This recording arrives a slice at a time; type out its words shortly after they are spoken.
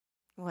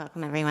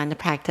Welcome everyone to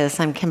practice.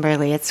 I'm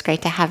Kimberly. It's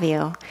great to have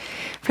you.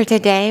 For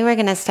today, we're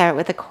going to start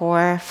with the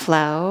core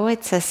flow.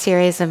 It's a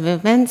series of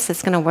movements.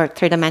 It's going to work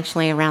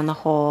three-dimensionally around the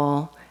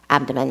whole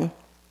abdomen.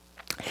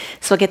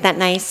 So we'll get that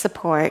nice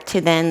support to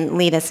then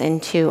lead us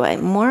into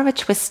more of a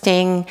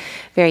twisting,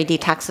 very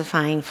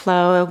detoxifying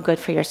flow, good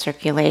for your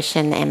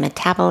circulation and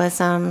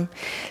metabolism.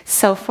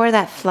 So for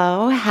that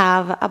flow,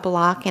 have a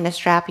block and a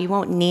strap. You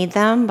won't need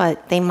them,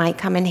 but they might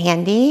come in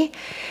handy.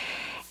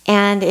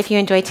 And if you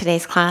enjoyed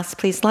today's class,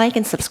 please like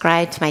and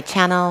subscribe to my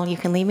channel. You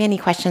can leave me any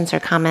questions or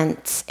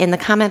comments in the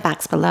comment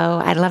box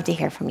below. I'd love to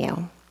hear from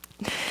you.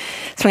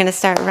 So we're going to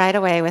start right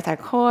away with our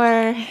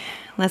core.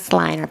 Let's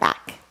lie on our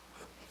back.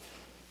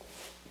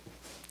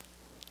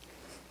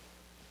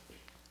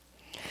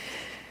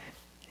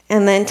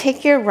 And then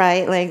take your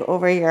right leg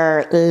over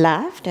your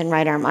left and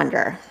right arm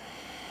under.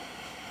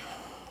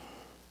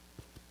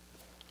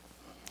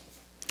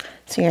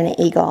 So you're in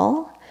an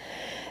eagle.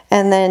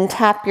 And then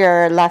tap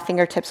your left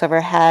fingertips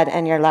overhead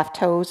and your left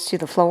toes to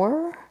the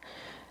floor.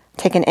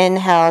 Take an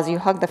inhale as you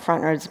hug the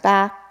front ribs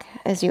back.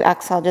 As you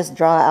exhale, just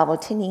draw elbow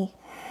to knee.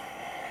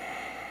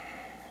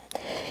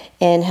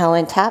 Inhale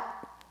and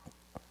tap.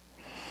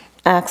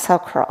 Exhale,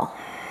 curl.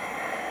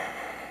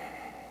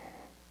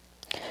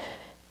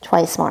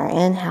 Twice more.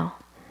 Inhale.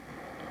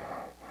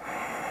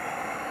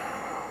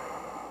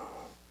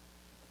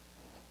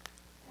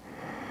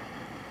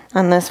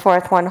 On this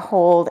fourth one,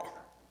 hold.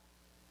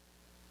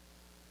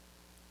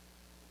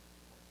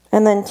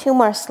 And then two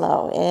more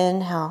slow.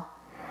 Inhale.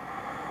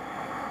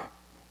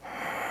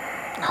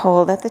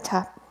 Hold at the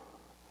top.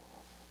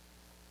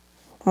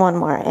 One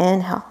more.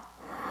 Inhale.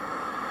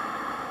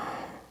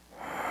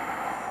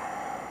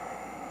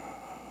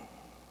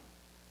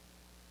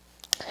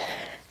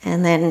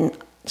 And then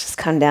just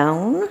come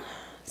down.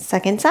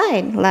 Second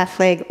side. Left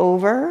leg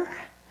over.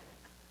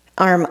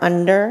 Arm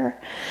under.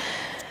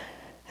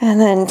 And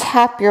then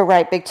tap your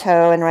right big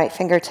toe and right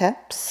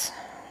fingertips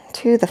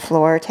to the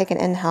floor. Take an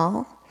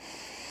inhale.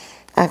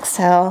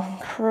 Exhale,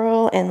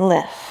 curl and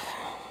lift.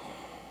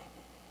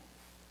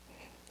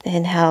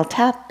 Inhale,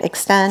 tap,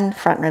 extend,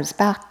 front ribs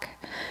back.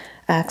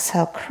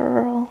 Exhale,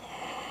 curl.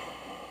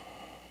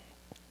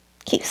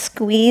 Keep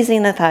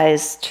squeezing the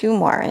thighs. Two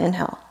more.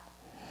 Inhale.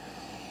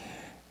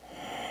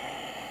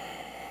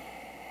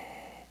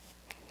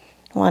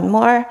 One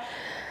more.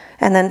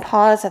 And then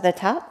pause at the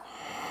top.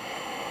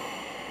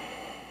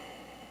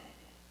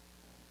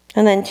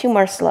 And then two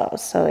more slow.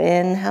 So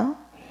inhale.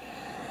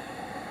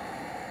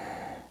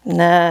 And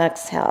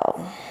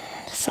exhale,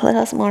 just a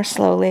little more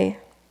slowly.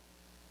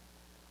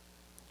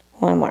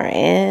 One more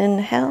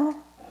inhale.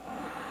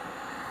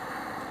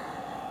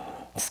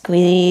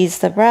 Squeeze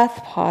the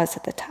breath, pause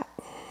at the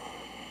top.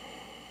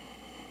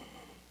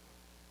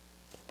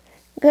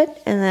 Good,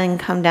 and then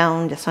come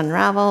down, just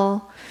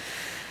unravel.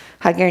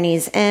 Hug your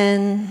knees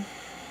in.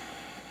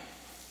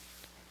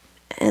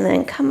 And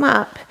then come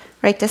up,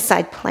 right to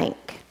side plank.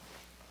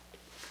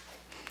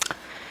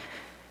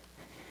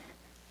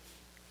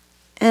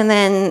 And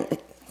then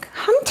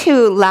come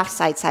to left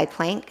side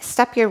plank.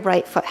 Step your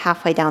right foot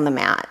halfway down the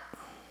mat.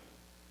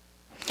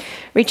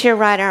 Reach your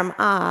right arm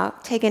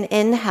up. Take an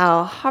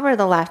inhale. Hover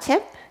the left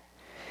hip.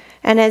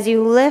 And as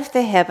you lift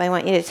the hip, I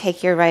want you to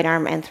take your right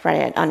arm and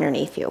thread it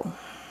underneath you.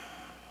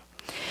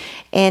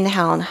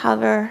 Inhale and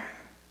hover.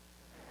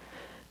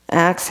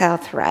 Exhale,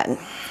 thread.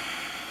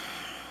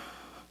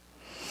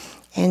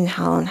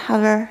 Inhale and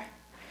hover.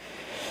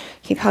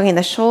 Keep hugging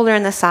the shoulder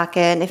in the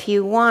socket. And if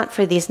you want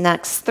for these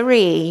next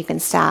three, you can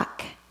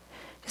stack.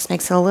 Just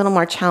makes it a little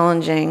more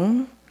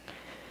challenging.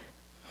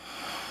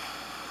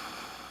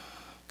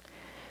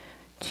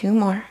 Two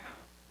more.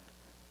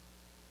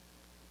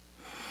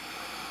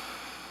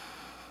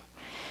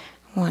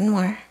 One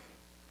more.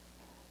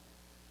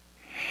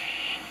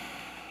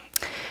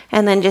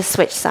 And then just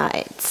switch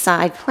sides.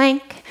 Side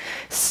plank.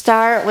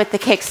 Start with the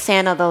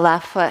kickstand of the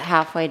left foot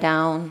halfway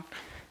down.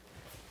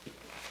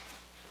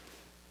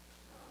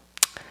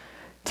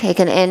 Take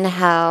an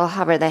inhale,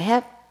 hover the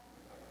hip,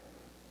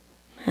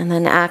 and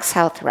then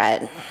exhale,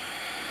 thread.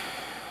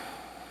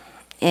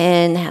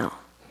 Inhale.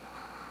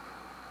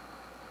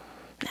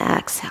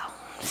 Exhale.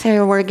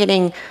 So we're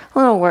getting a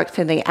little work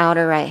through the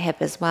outer right hip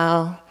as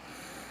well.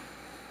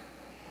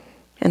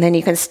 And then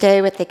you can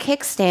stay with the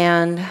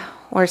kickstand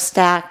or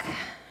stack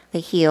the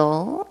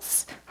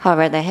heels,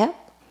 hover the hip.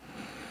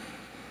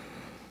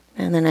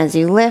 And then as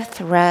you lift,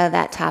 thread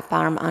that top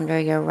arm under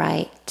your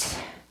right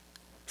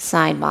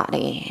side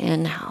body.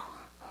 Inhale.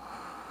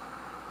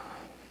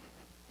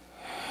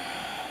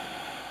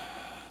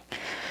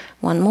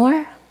 One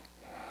more.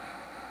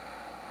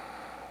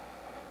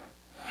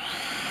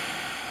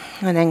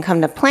 And then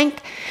come to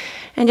plank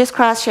and just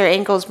cross your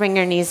ankles, bring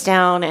your knees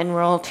down and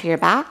roll to your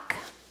back.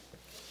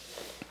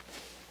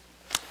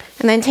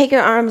 And then take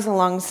your arms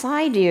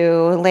alongside you,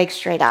 legs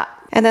straight up.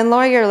 And then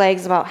lower your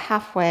legs about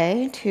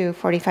halfway to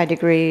 45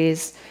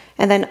 degrees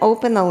and then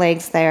open the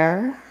legs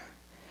there.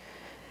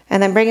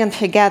 And then bring them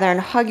together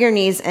and hug your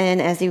knees in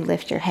as you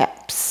lift your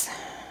hips.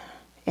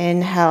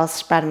 Inhale,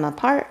 spread them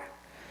apart.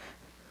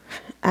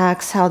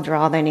 Exhale,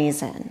 draw the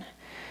knees in.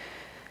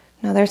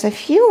 Now there's a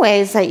few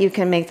ways that you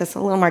can make this a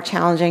little more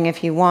challenging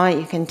if you want.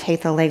 You can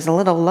take the legs a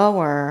little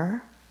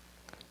lower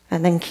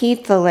and then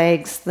keep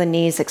the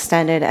knees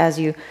extended as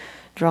you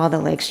draw the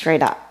legs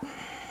straight up.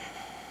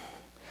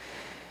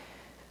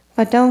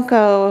 But don't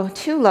go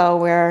too low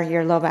where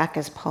your low back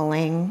is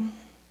pulling.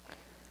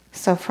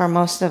 So for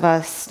most of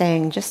us,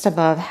 staying just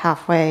above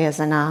halfway is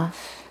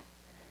enough.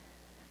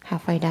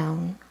 Halfway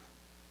down.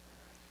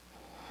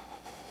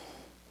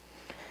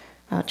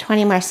 About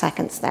 20 more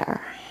seconds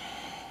there.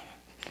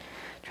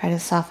 Try to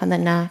soften the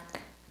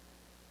neck.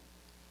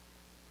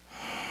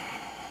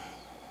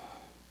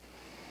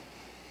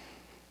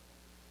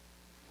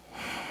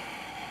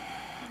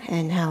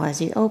 Inhale as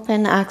you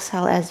open,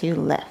 exhale as you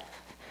lift.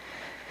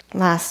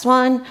 Last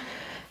one,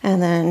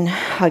 and then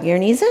hug your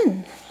knees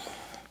in.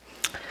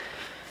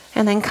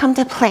 And then come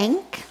to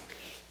plank.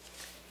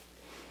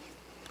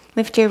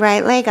 Lift your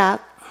right leg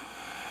up,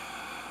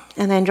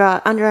 and then draw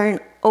under and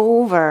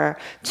over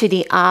to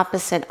the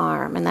opposite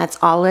arm, and that's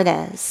all it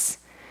is.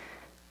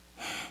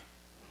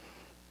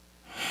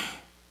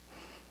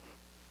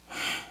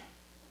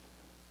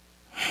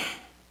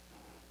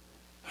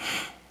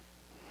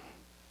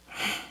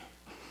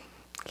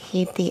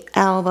 Keep the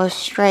elbows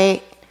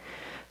straight,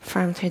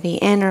 firm through the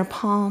inner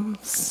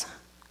palms.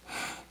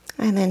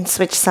 And then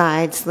switch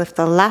sides. Lift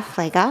the left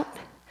leg up.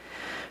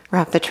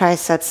 Wrap the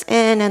triceps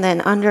in and then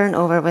under and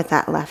over with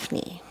that left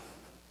knee.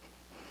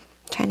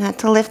 Try not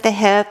to lift the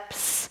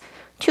hips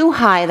too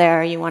high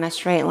there. You want a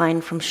straight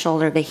line from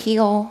shoulder to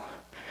heel.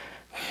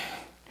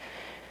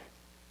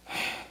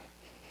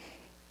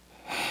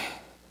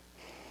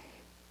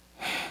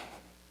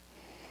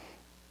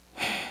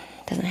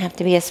 Doesn't have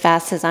to be as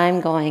fast as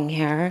I'm going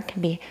here. It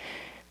can be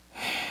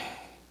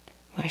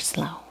more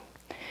slow.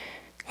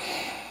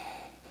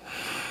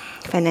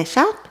 Finish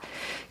up.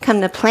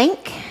 Come to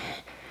plank.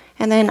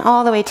 And then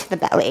all the way to the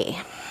belly.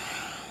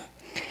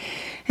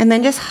 And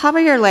then just hover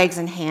your legs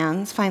and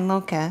hands. Find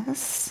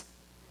locus.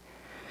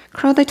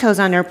 Curl the toes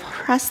under.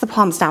 Press the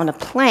palms down to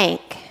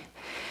plank.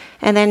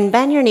 And then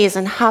bend your knees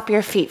and hop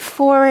your feet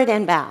forward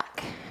and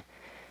back.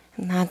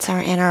 And that's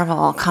our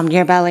interval. Come to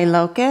your belly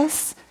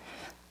locus.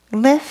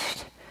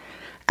 Lift,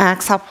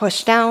 exhale,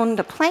 push down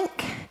to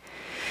plank,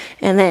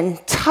 and then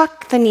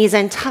tuck the knees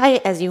in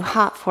tight as you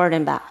hop forward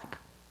and back.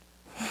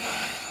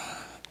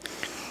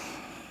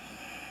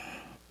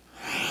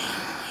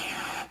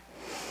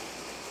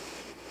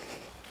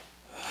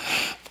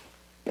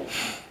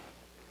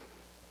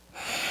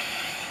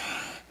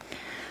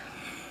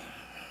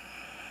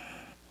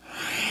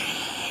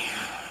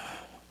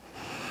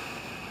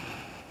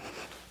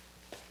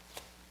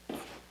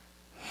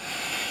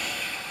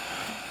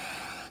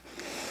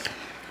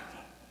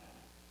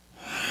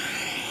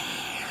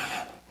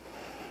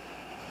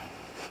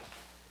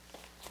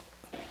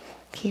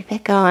 Keep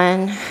it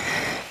going. A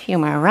few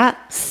more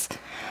reps.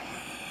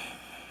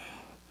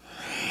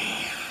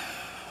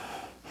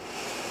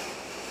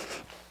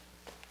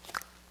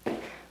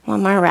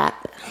 One more rep.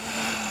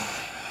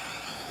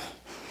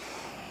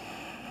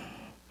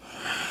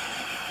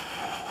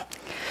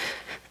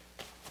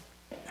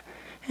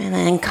 And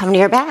then come to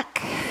your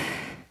back.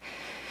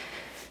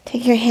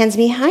 Take your hands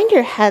behind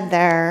your head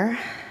there.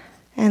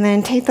 And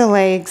then take the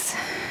legs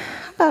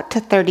about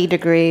to 30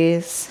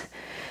 degrees.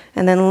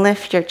 And then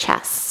lift your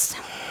chest.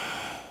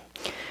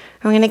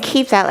 We're going to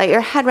keep that. Let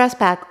your head rest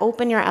back.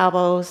 Open your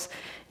elbows.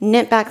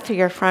 Knit back through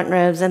your front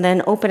ribs. And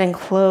then open and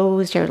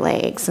close your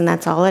legs. And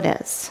that's all it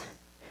is.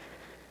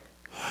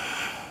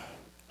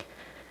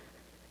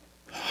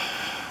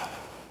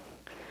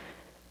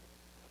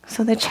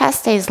 So the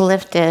chest stays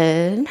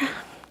lifted.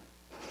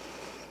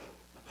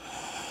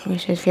 We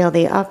should feel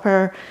the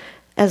upper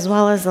as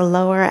well as the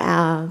lower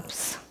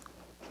abs.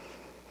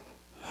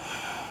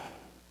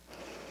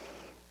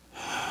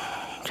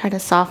 Try to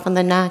soften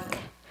the neck.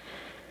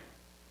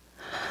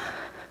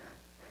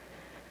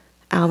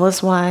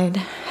 Elbows wide,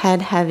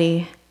 head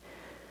heavy.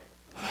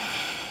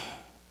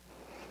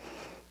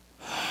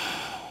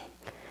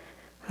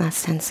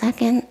 Last 10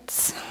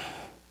 seconds.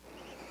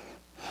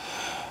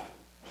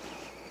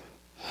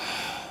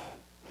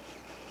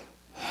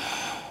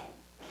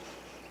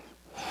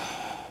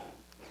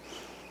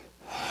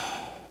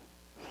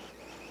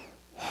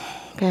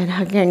 Good,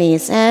 hug your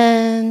knees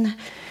in.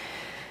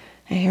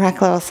 And you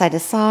rock a little side to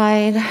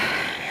side.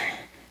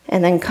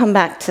 And then come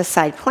back to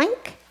side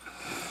plank.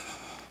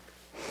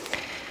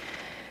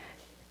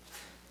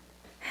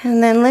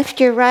 And then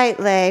lift your right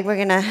leg. We're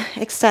going to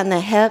extend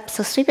the hip.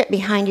 So sweep it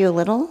behind you a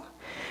little.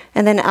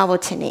 And then elbow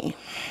to knee.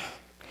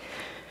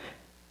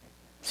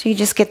 So you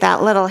just get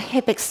that little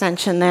hip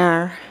extension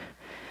there.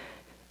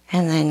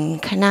 And then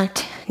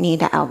connect knee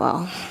to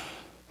elbow.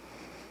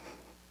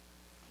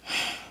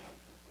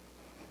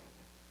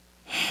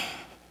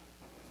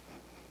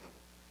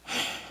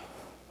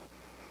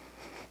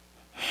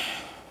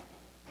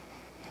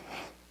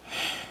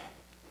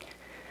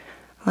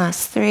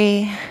 Last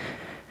 3,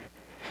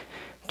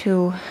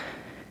 2,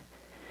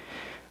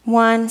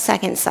 1,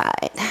 second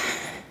side.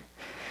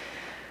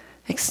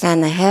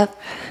 Extend the hip,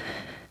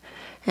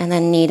 and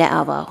then knee to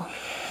elbow.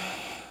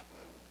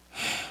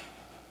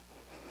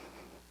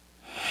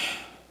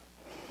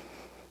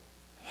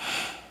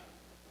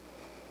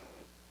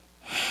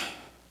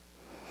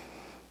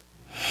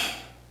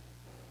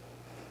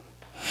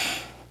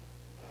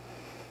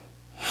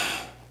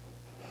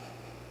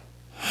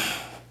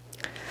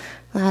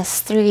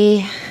 Last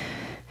 3,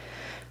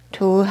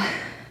 2,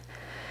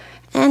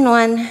 and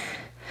 1.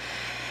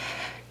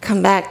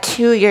 Come back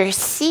to your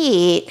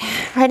seat,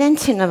 right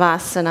into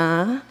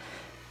Navasana.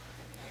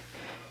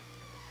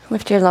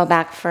 Lift your low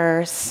back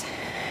first,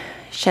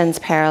 shins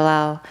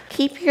parallel.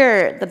 Keep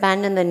the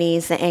bend in the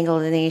knees, the angle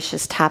of the knees,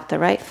 just tap the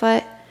right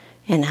foot,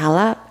 inhale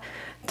up,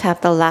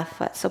 tap the left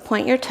foot. So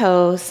point your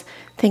toes,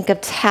 think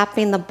of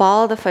tapping the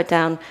ball of the foot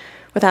down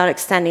without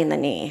extending the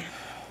knee.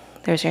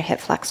 There's your hip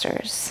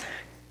flexors.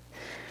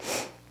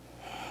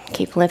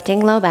 Keep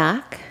lifting low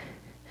back,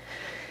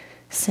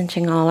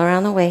 cinching all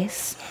around the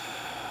waist.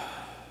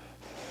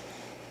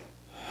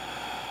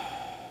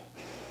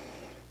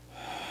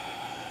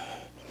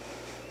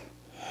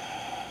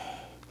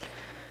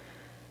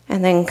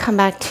 And then come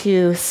back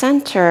to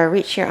center,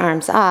 reach your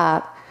arms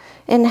up.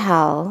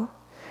 Inhale,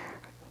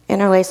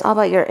 interlace all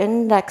but your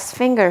index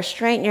finger,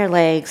 straighten your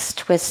legs,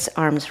 twist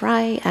arms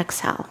right,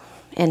 exhale.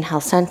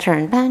 Inhale, center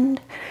and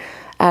bend.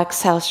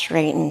 Exhale,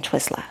 straighten,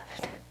 twist left.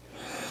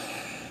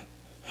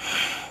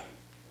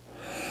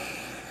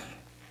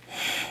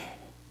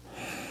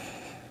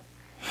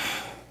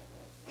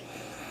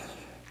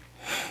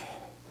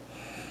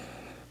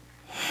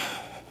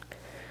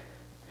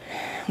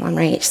 One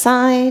right each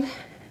side.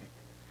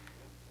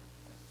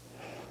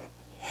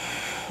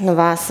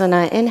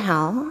 Navasana,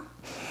 inhale.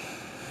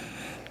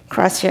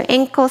 Cross your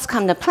ankles,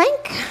 come to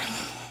plank.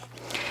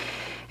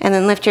 And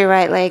then lift your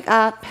right leg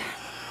up.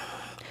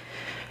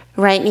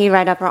 Right knee,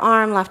 right upper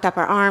arm, left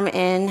upper arm.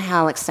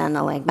 Inhale, extend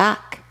the leg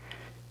back.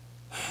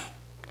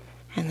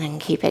 And then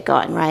keep it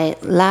going.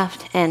 Right,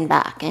 left, and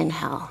back.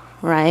 Inhale.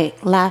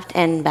 Right, left,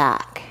 and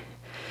back.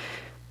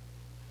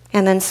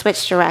 And then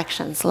switch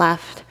directions.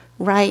 Left,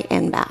 right,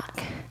 and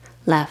back.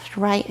 Left,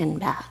 right, and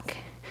back.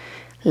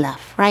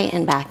 Left, right,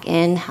 and back.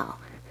 Inhale.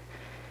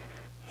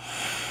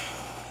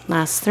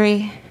 Last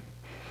 3,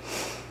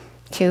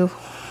 2,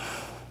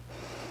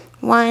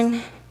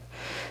 1.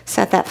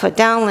 Set that foot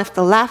down, lift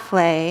the left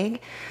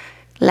leg.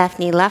 Left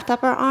knee, left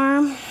upper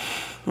arm.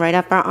 Right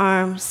upper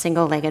arm,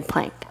 single-legged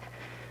plank.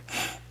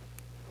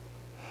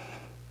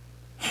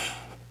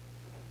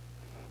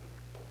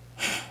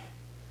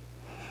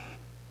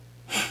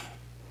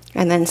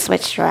 And then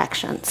switch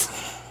directions.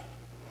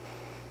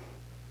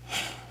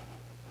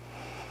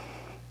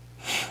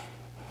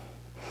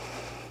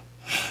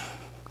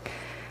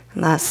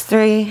 Last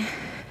 3,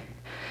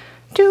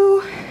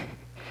 2,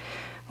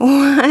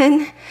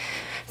 1.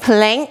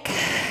 Plank.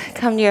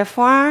 Come to your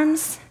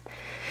forearms.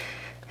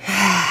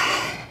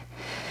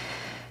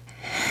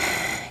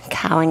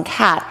 Cow and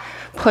cat.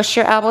 Push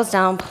your elbows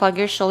down, plug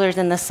your shoulders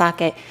in the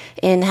socket.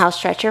 Inhale,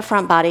 stretch your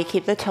front body,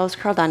 keep the toes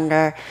curled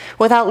under.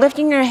 Without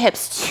lifting your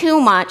hips too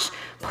much,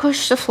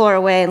 push the floor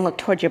away and look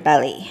toward your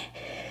belly.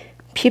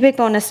 Pubic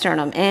bone to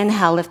sternum.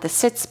 Inhale, lift the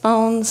sits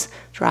bones,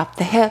 drop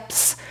the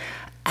hips.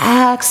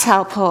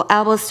 Exhale, pull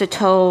elbows to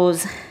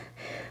toes,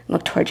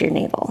 look toward your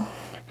navel.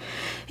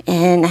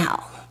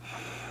 Inhale.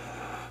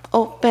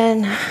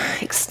 Open,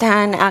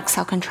 extend,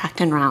 exhale, contract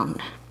and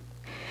round.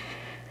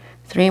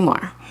 3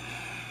 more.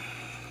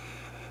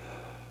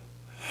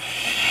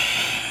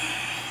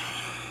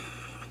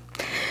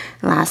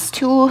 Last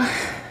 2.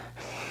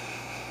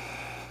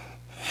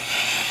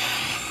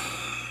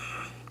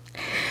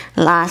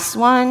 Last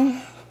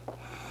 1.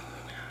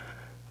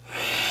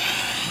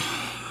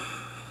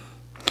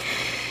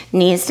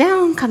 Knees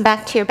down, come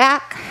back to your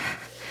back.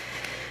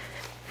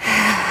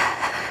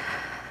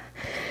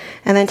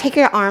 And then take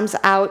your arms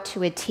out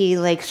to a T,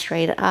 legs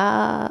straight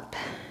up.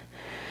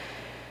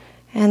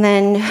 And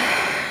then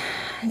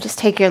just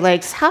take your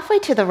legs halfway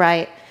to the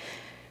right.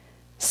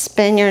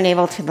 Spin your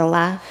navel to the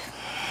left.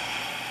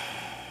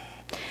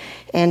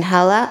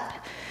 Inhale up,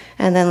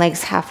 and then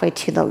legs halfway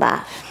to the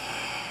left.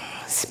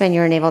 Spin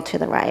your navel to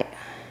the right.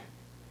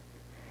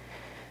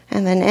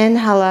 And then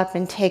inhale up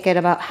and take it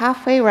about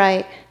halfway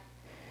right,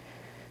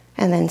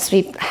 and then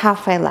sweep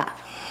halfway left.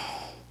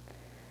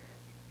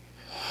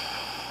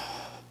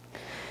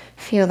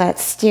 Feel that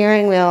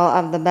steering wheel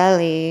of the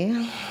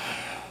belly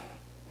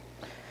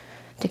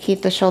to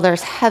keep the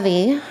shoulders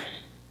heavy.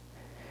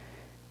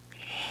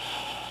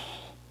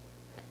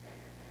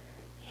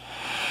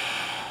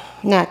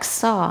 Neck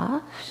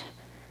soft.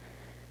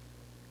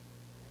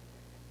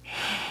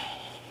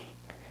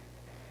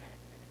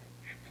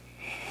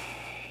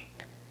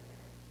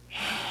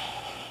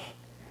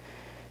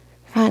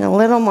 Find a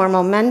little more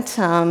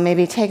momentum,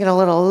 maybe take it a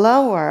little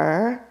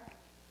lower.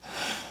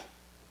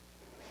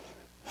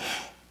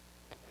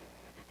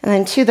 And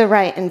then to the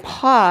right and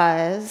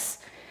pause.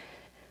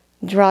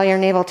 Draw your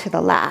navel to the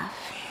left.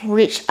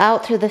 Reach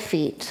out through the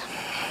feet.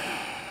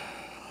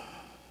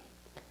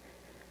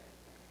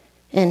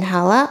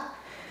 Inhale up,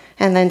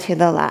 and then to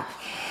the left.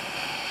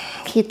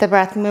 Keep the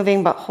breath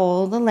moving, but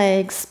hold the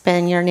legs.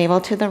 Spin your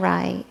navel to the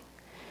right.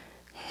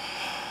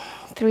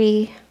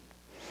 3,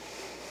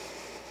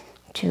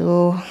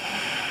 2.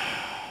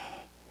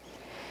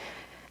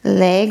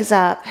 Legs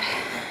up.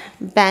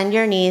 Bend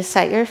your knees,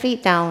 set your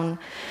feet down.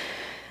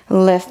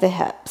 Lift the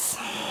hips.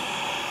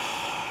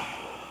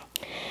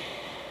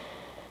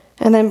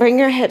 And then bring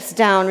your hips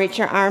down, reach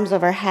your arms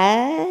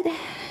overhead.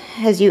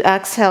 As you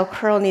exhale,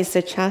 curl knees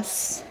to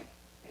chest.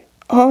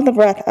 Hold the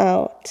breath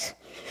out.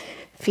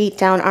 Feet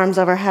down, arms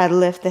overhead,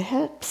 lift the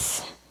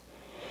hips.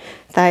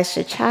 Thighs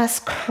to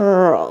chest,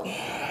 curl.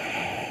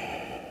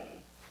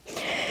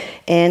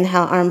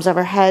 Inhale, arms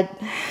overhead,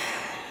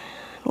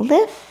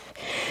 lift.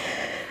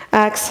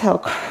 Exhale,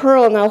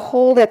 curl. Now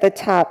hold at the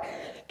top.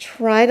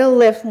 Try to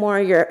lift more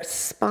your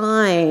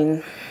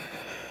spine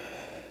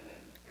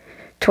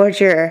towards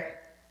your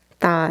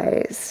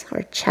thighs,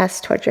 or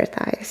chest towards your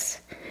thighs.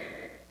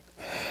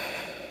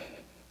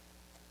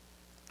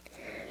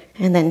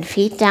 And then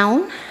feet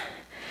down.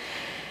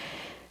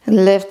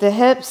 Lift the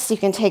hips. You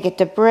can take it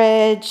to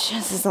bridge.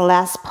 This is the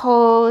last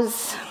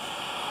pose.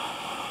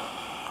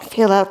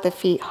 Feel out the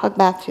feet. Hug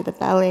back through the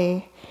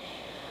belly.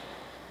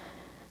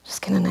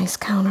 Just get a nice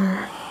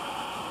counter.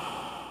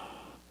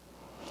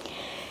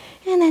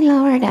 And then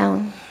lower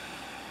down.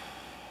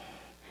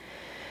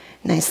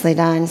 Nicely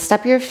done.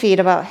 Step your feet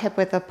about hip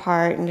width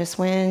apart and just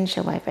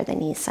windshield wiper the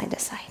knees side to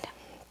side.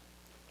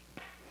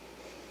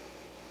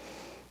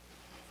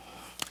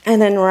 And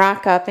then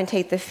rock up and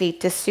take the feet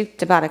to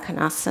Supta Baddha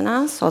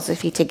Konasana, soles of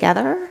feet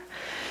together,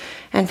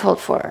 and fold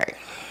forward.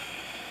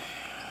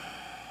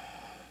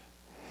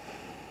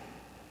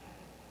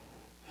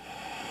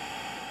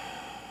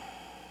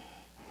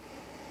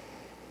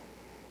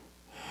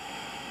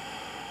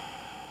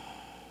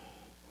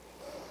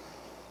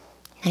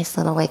 Nice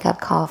little wake-up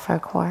call for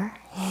core.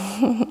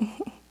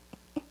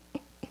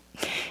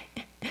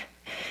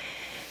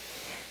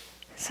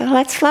 So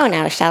let's flow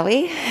now, shall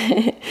we?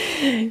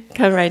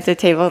 Come right to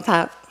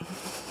tabletop.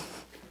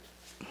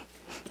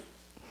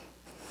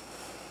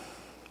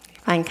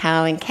 Find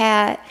cow and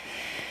cat,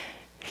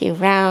 a few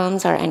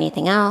rounds or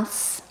anything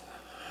else.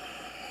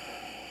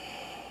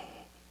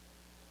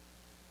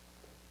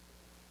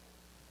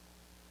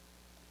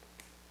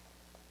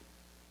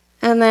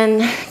 And then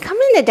come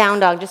into down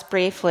dog just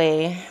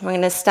briefly. We're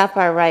going to step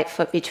our right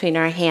foot between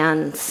our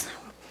hands.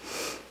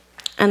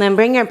 And then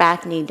bring your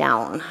back knee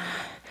down.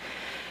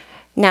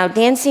 Now,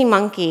 dancing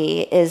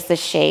monkey is the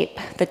shape,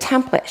 the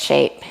template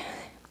shape.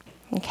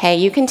 Okay,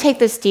 you can take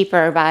this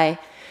deeper by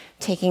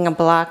taking a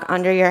block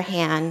under your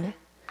hand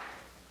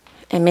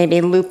and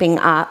maybe looping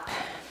up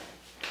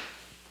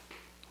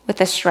with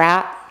a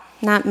strap,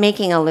 not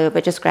making a loop,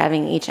 but just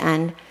grabbing each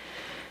end.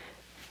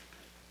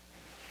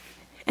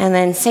 And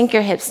then sink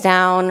your hips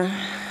down,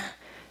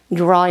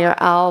 draw your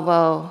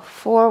elbow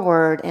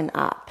forward and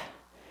up.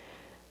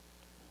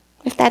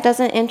 If that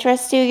doesn't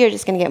interest you, you're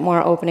just going to get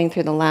more opening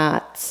through the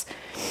lats.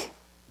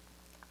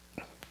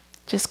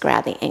 Just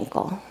grab the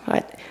ankle.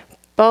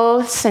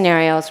 Both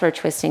scenarios, we're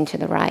twisting to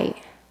the right.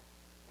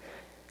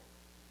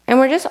 And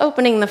we're just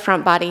opening the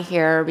front body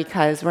here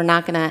because we're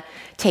not going to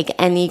take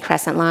any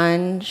crescent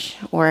lunge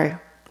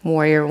or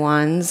warrior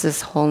ones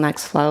this whole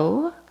next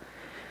flow.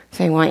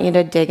 So I want you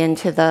to dig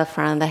into the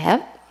front of the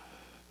hip.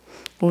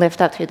 Lift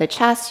up through the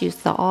chest.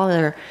 Use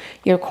all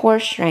your core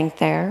strength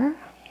there.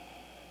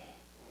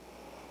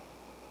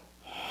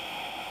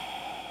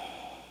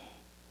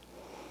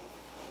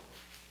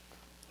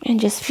 And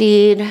just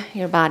feed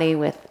your body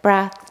with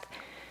breath.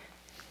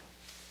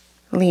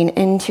 Lean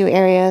into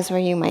areas where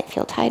you might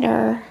feel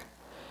tighter.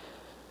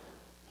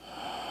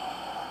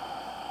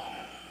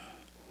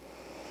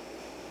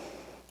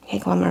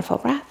 Take one more full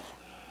breath.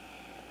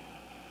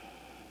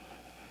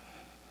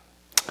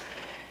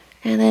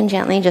 And then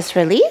gently just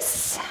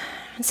release.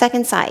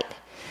 Second side.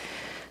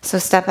 So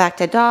step back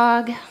to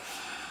dog.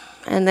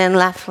 And then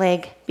left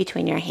leg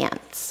between your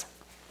hands.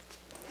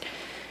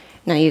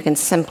 Now you can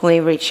simply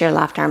reach your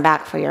left arm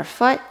back for your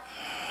foot.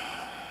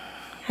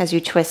 As you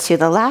twist to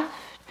the left,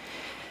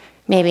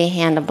 maybe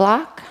hand a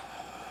block.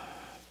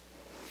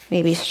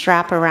 Maybe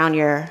strap around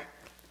your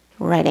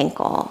right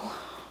ankle.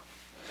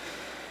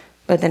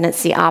 But then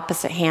it's the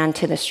opposite hand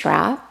to the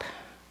strap.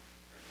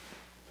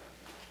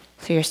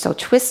 So you're still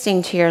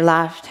twisting to your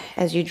left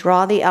as you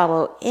draw the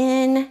elbow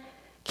in.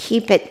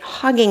 Keep it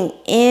hugging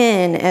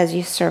in as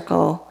you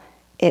circle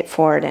it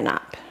forward and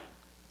up.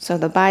 So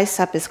the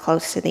bicep is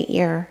close to the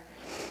ear.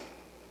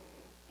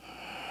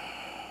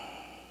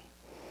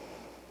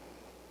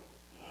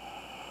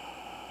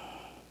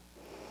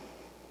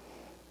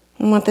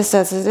 And what this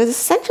does is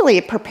essentially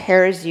it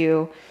prepares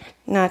you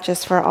not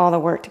just for all the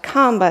work to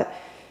come, but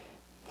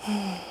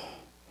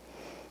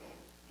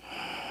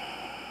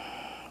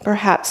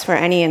perhaps for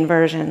any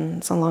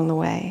inversions along the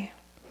way.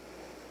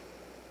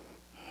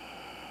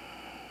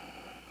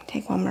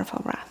 Take one more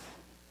full breath.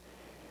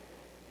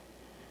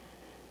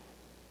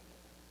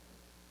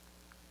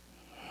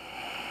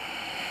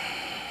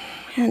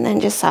 And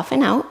then just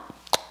soften out.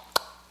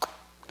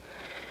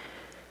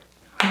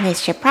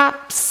 Release your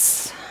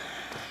props.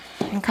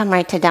 And come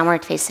right to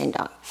downward facing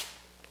dog.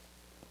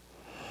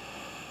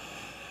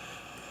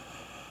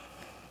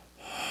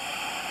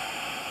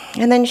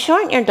 And then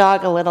shorten your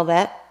dog a little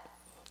bit.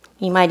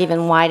 You might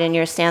even widen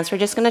your stance. We're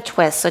just going to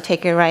twist. So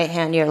take your right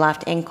hand to your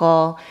left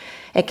ankle.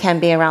 It can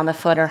be around the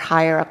foot or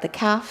higher up the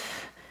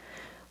calf.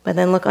 But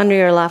then look under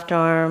your left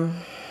arm.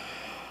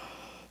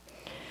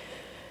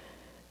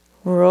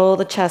 Roll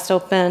the chest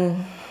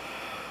open.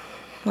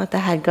 Let the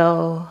head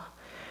go.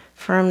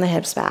 Firm the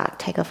hips back.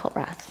 Take a full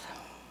breath.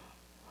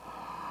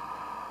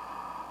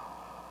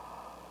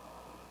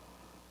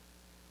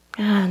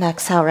 And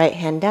exhale, right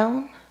hand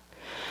down.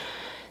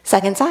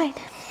 Second side.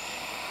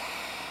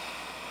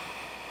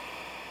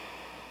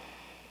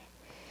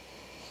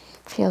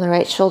 Feel the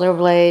right shoulder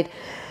blade.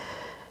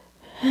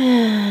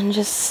 And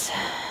just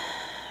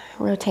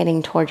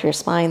rotating towards your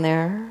spine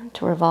there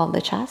to revolve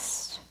the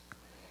chest.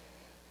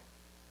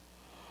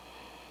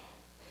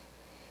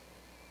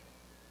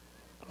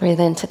 Breathe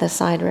into the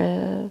side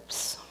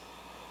ribs.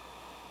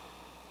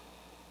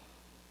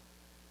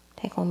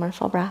 Take one more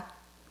full breath.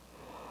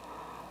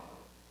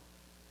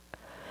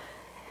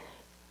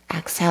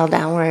 Exhale,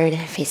 downward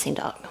facing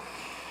dog.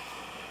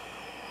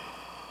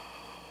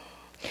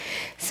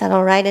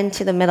 Settle right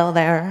into the middle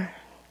there.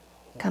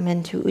 Come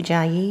into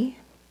Ujjayi.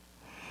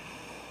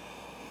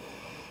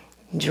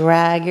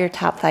 Drag your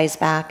top thighs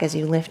back as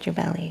you lift your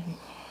belly.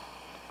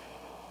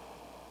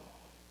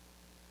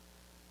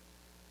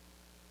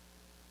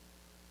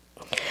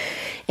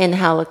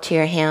 Inhale, look to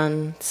your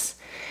hands.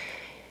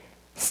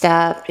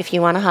 Step, if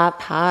you want to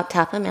hop,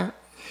 tap them out.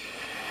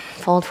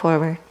 Fold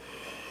forward.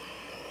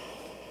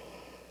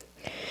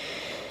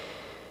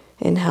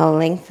 Inhale,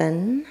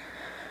 lengthen.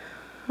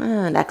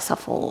 And exhale,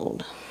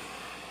 fold.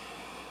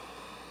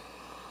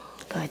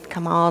 Good.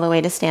 Come all the way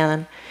to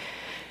stand.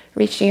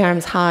 Reach the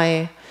arms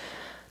high.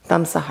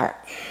 Thumbs the heart.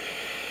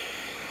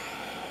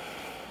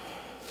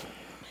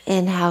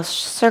 Inhale,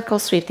 circle,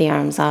 sweep the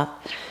arms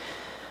up.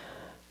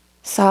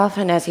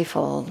 Soften as you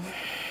fold.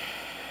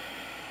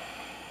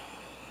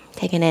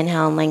 Take an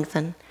inhale and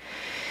lengthen.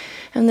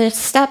 And then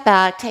step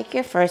back, take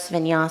your first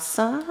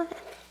vinyasa.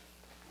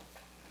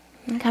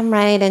 And come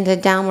right into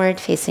downward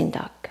facing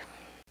dog.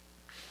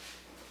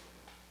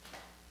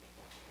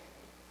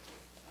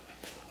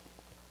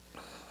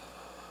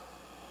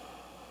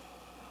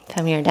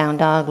 From your down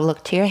dog,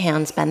 look to your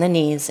hands, bend the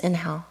knees,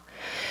 inhale.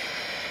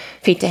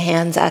 Feet to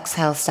hands,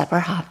 exhale, step or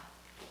hop.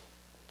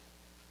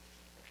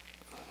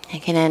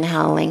 Take an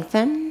inhale,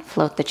 lengthen,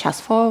 float the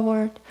chest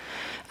forward.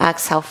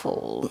 Exhale,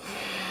 fold.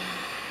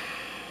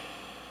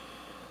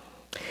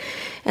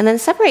 And then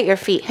separate your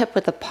feet hip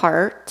width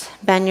apart.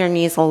 Bend your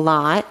knees a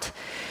lot.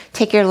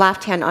 Take your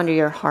left hand under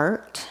your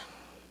heart.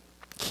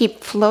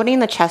 Keep floating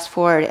the chest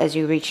forward as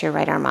you reach your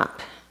right arm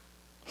up.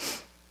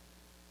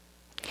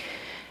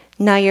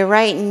 Now your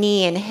right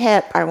knee and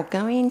hip are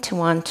going to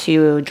want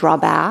to draw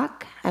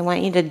back. I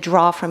want you to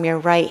draw from your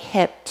right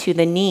hip to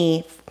the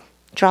knee.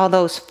 Draw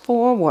those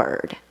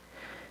forward.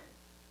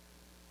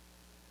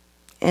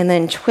 And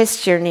then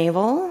twist your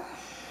navel.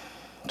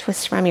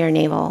 Twist from your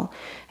navel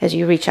as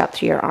you reach up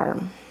through your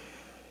arm.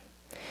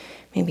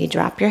 Maybe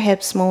drop your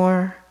hips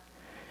more.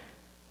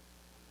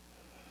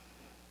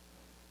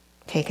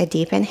 Take a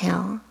deep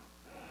inhale.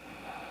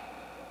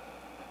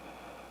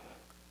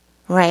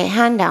 Right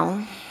hand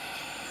down.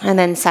 And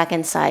then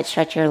second side,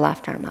 stretch your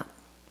left arm up.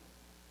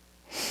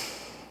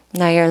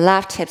 Now your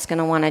left hip's going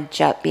to want to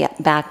jut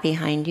back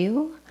behind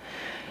you.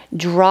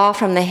 Draw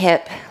from the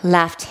hip,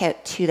 left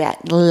hip to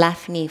that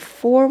left knee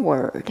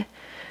forward.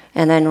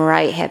 And then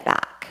right hip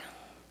back.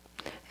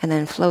 And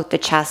then float the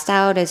chest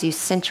out as you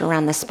cinch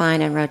around the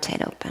spine and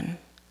rotate open.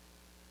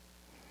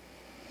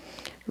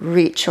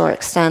 Reach or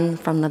extend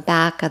from the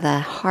back of the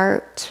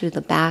heart to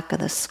the back of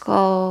the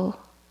skull.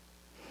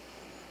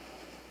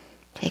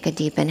 Take a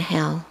deep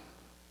inhale.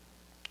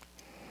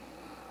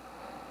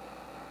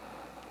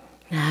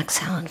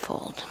 Exhale and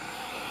fold.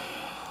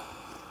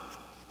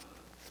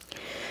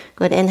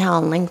 Good. Inhale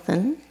and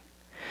lengthen.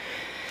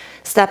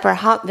 Step or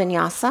hop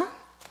vinyasa.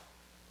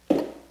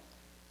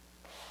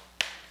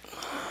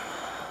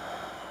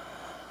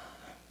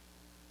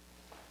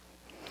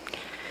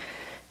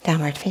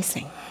 Downward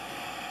facing.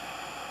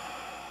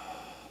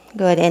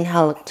 Good.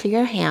 Inhale, look to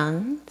your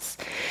hands.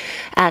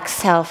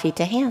 Exhale, feet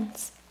to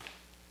hands.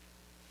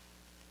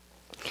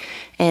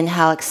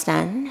 Inhale,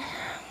 extend.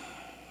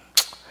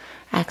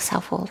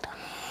 Exhale, fold.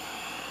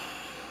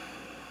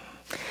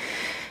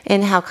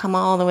 Inhale, come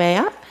all the way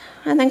up.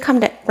 And then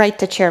come right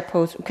to chair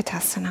pose,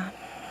 Utkatasana.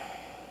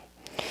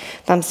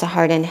 Thumbs to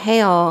heart,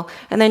 inhale.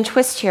 And then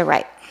twist to your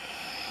right.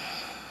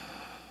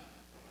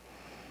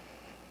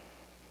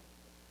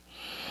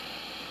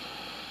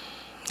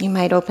 You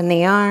might open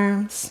the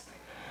arms.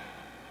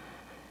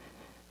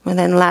 And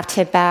then left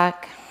hip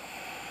back.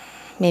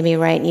 Maybe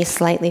right knee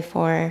slightly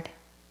forward.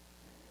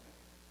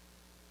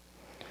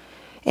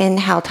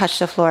 Inhale, touch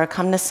the floor,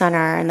 come to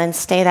center, and then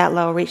stay that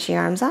low, reach the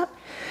arms up.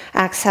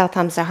 Exhale,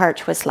 thumbs to heart,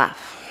 twist left.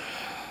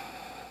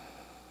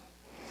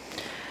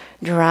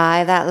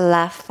 Drive that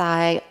left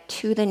thigh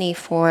to the knee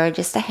forward,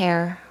 just a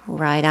hair,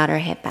 right outer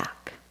hip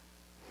back.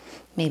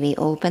 Maybe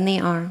open the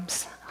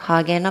arms,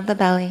 hug in of the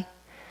belly.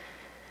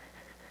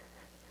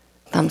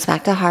 Thumbs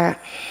back to heart.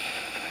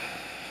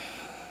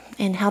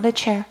 Inhale to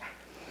chair.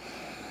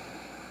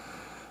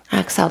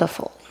 Exhale to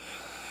fold.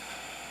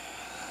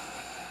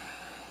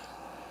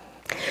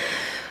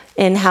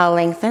 Inhale,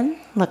 lengthen,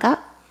 look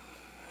up.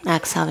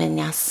 Exhale,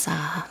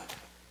 vinyasa.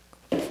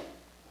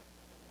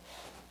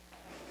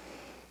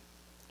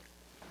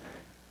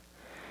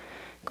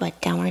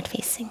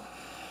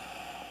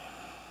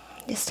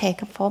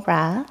 take a full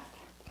breath.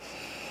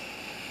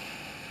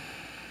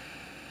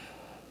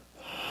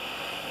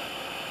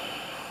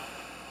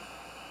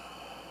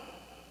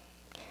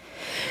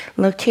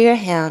 Look to your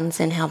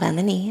hands. Inhale, bend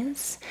the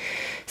knees.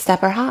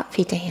 Step or hop,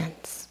 feet to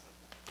hands.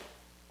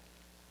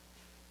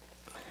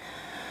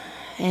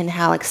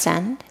 Inhale,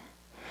 extend.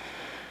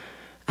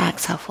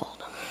 Exhale,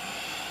 fold.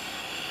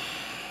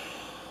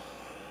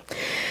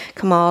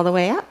 Come all the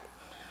way up.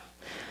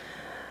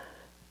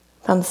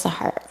 Thumbs to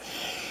heart.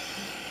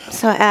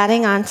 So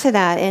adding on to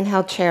that,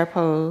 inhale, chair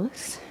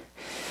pose.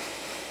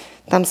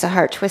 Thumbs to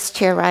heart, twist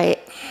to your right.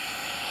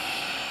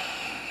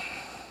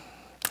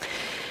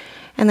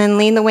 And then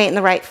lean the weight in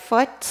the right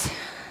foot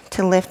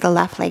to lift the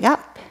left leg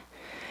up.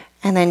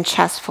 And then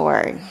chest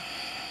forward.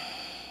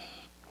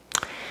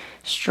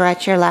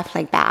 Stretch your left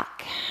leg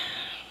back.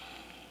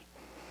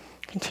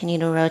 Continue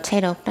to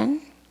rotate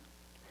open.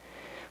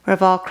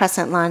 Revolve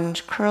crescent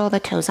lunge, curl the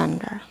toes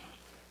under.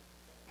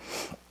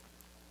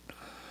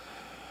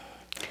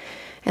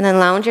 And then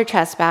lounge your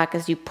chest back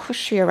as you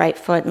push your right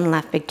foot and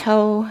left big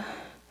toe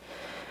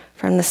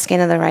from the skin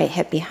of the right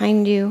hip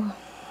behind you.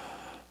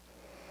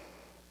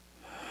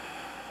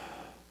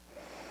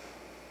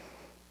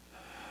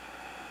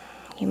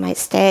 You might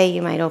stay,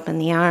 you might open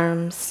the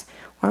arms,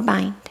 or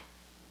bind.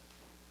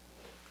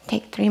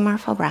 Take 3 more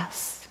full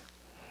breaths.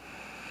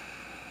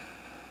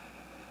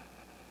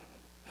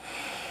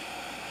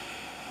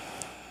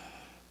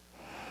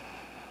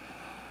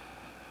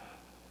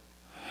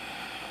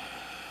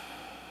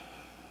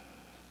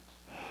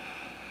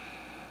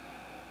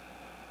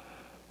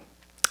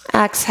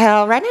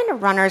 Exhale, right into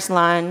runner's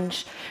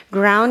lunge.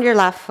 Ground your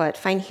left foot.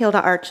 Find heel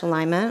to arch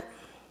alignment.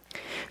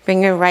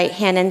 Bring your right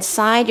hand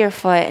inside your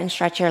foot and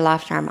stretch your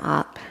left arm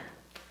up.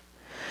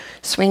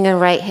 Swing your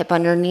right hip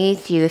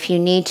underneath you. If you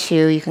need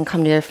to, you can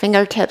come to your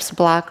fingertips,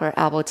 block, or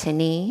elbow to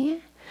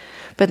knee.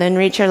 But then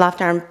reach your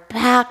left arm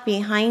back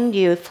behind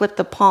you. Flip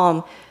the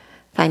palm.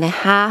 Find a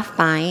half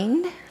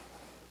bind.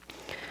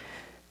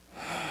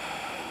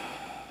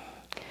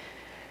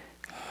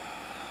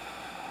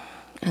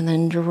 And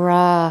then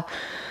draw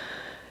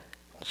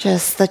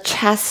just the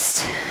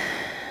chest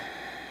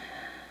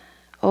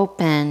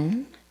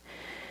open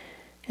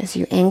as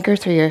you anchor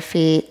through your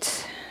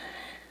feet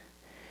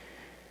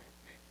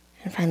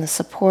and find the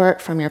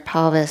support from your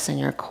pelvis and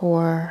your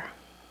core.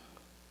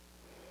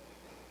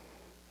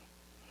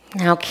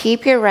 Now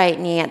keep your right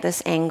knee at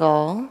this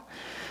angle.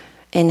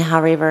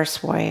 Inhale,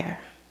 reverse warrior.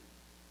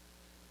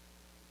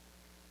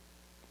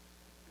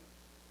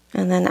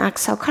 And then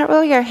exhale,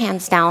 cartwheel your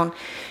hands down.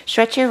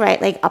 Stretch your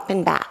right leg up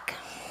and back.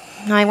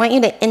 Now I want you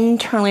to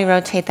internally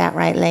rotate that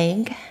right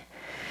leg.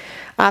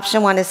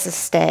 Option 1 is to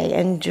stay,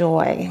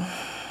 enjoy.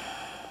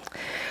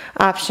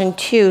 Option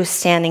 2,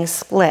 standing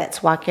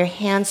splits. Walk your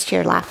hands to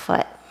your left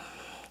foot.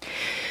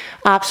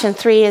 Option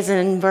 3 is an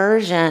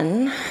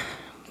inversion.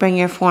 Bring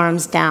your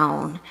forearms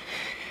down.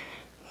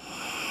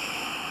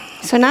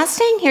 So not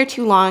staying here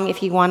too long.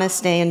 If you want to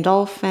stay in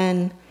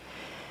dolphin,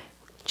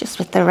 just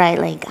with the right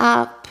leg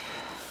up,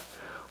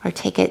 or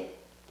take it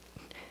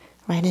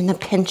right into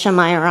Pincha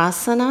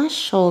Mayurasana,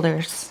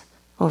 shoulders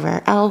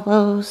over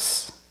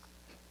elbows,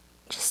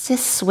 just to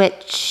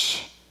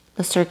switch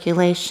the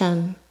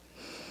circulation.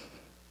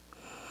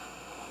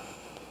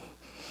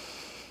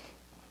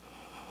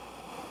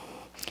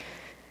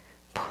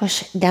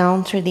 Push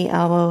down through the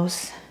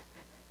elbows.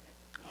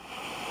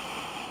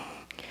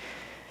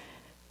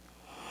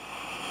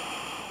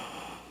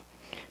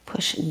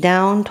 Push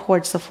down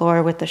towards the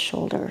floor with the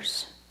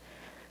shoulders.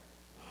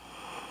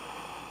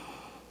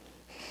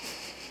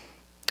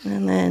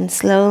 And then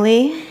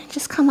slowly,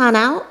 just come on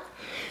out.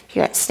 If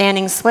you're at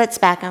standing splits,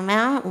 back them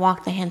out.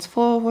 Walk the hands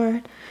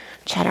forward.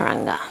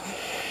 Chaturanga.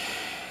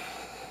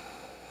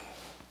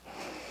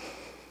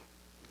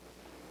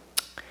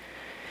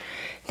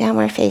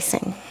 Downward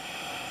facing.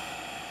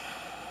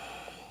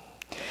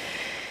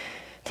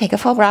 Take a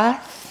full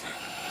breath.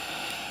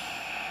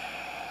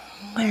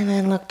 And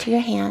then look to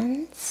your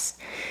hands.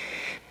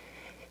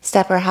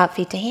 Step or hop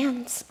feet to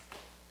hands.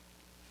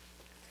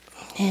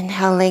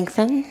 Inhale,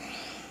 lengthen.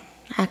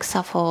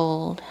 Exhale,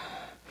 fold.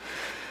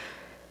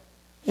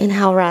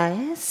 Inhale,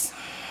 rise.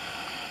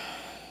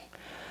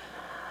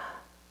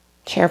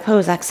 Chair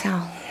pose,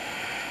 exhale.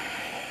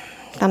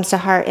 Thumbs to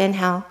heart,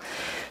 inhale.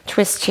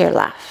 Twist to your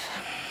left.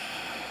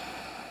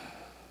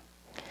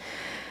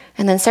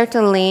 And then start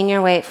to lean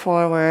your weight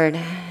forward,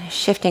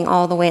 shifting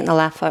all the weight in the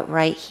left foot,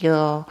 right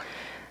heel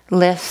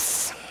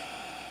lifts.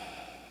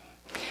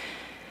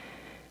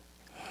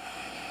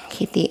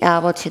 Keep the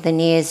elbow to the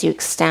knee as you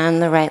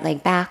extend the right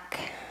leg back.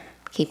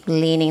 Keep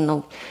leaning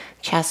the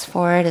chest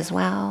forward as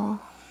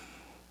well.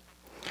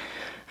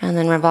 And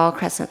then revolve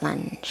crescent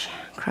lunge.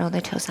 Curl the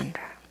toes under.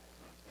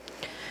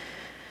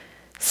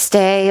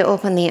 Stay,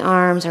 open the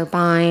arms or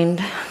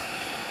bind.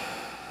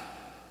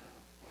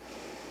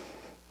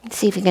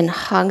 See if you can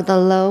hug the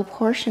low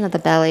portion of the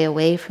belly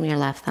away from your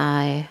left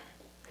thigh.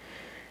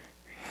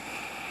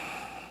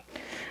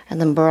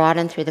 And then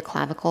broaden through the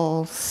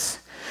clavicles.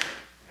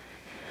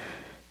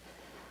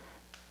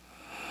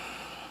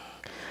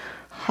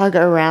 hug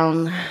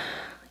around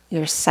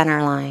your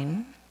center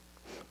line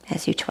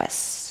as you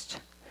twist.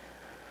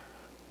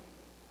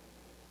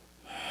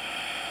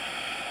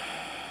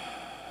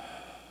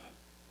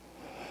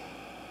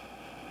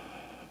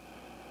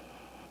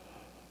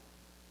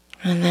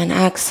 And then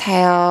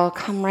exhale,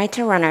 come right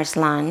to runner's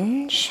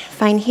lunge.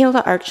 Find heel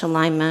to arch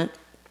alignment.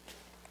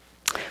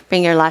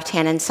 Bring your left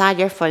hand inside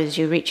your foot as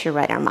you reach your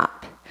right arm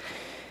up.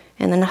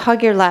 And then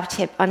hug your left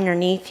hip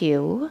underneath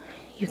you.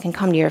 You can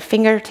come to your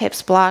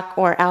fingertips, block,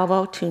 or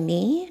elbow to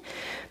knee.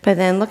 But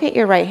then look at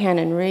your right hand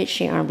and reach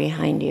the arm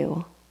behind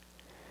you.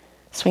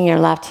 Swing your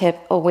left hip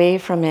away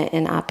from it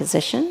in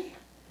opposition.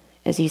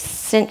 As you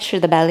cinch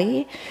through the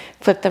belly,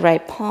 flip the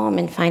right palm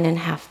and find a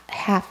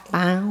half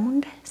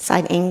bound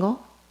side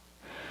angle.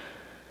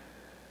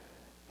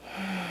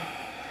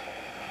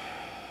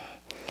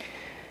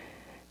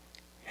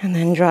 And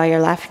then draw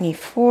your left knee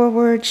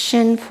forward,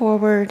 shin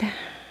forward,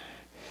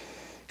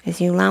 as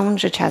you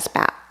lounge the chest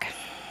back.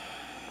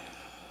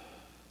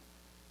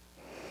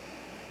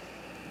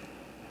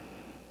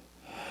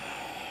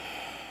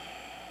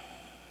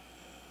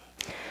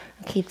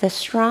 Keep the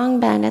strong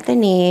bend at the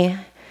knee.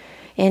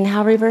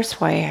 Inhale, reverse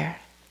warrior.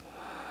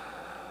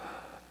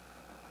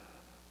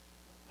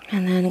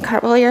 And then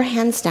cartwheel your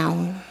hands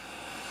down.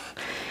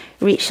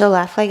 Reach the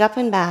left leg up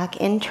and back,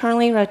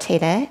 internally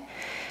rotate it.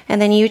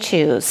 And then you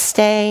choose,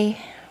 stay,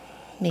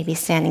 maybe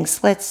standing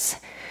splits,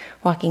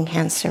 walking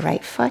hands to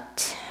right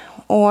foot,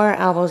 or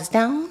elbows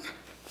down.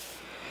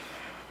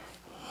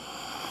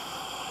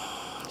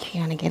 If you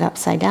want to get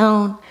upside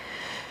down,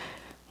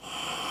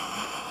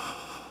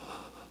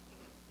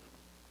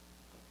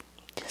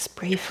 just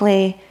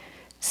briefly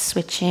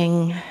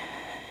switching,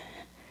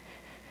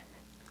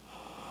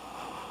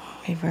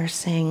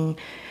 reversing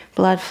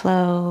blood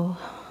flow.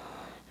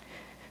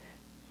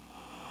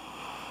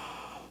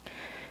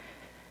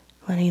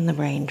 Letting the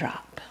brain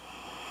drop.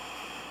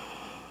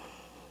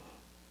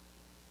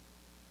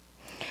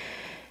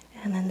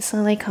 And then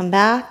slowly come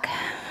back,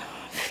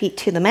 feet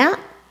to the mat.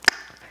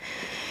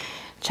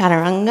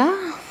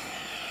 Chaturanga.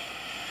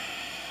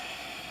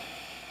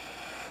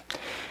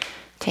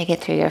 Take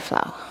it through your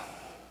flow.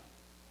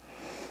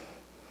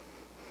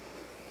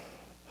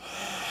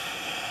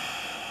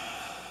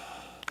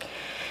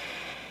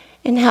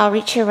 Inhale,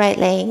 reach your right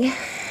leg.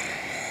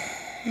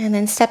 And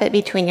then step it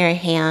between your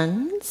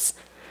hands.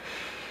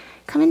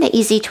 Come into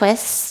easy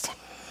twist,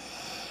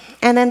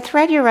 and then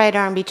thread your right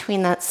arm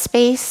between that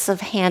space of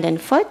hand and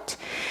foot,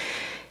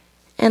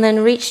 and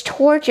then reach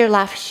towards your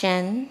left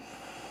shin,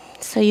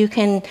 so you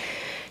can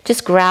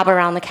just grab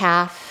around the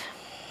calf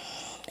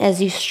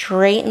as you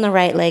straighten the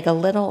right leg a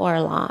little or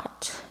a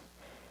lot.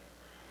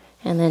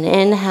 And then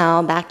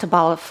inhale, back to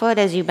ball of foot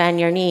as you bend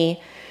your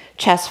knee,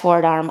 chest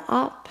forward, arm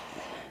up.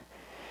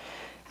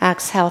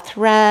 Exhale,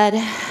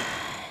 thread,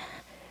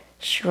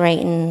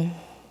 straighten,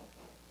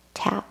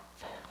 tap.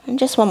 And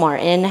just one more.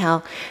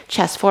 Inhale,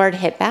 chest forward,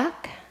 hip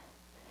back.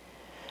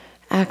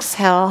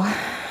 Exhale,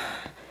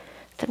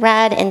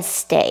 thread and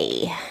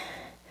stay.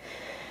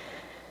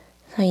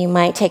 So you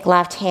might take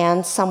left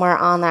hand somewhere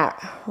on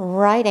that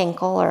right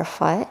ankle or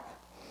foot.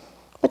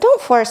 But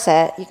don't force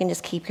it. You can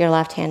just keep your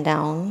left hand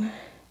down.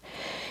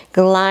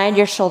 Glide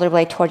your shoulder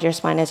blade towards your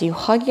spine as you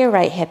hug your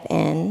right hip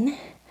in.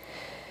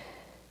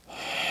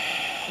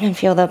 And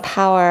feel the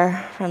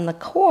power from the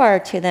core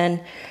to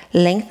then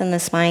lengthen the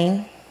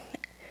spine.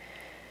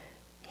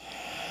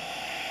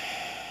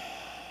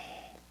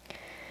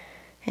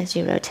 As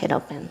you rotate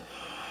open.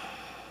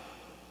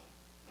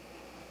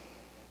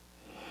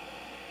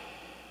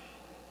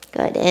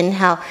 Good.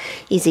 Inhale,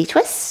 easy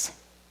twist.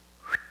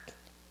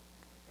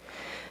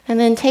 And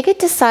then take it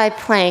to side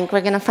plank.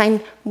 We're going to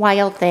find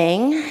wild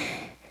thing,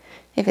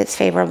 if it's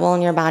favorable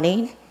in your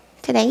body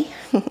today.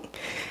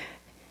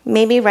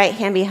 Maybe right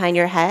hand behind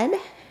your head.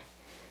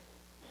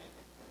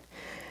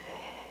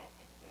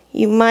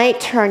 You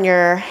might turn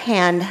your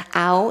hand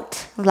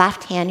out,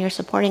 left hand, your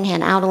supporting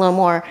hand out a little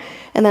more,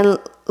 and then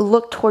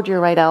look toward your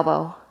right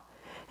elbow.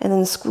 And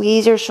then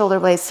squeeze your shoulder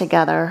blades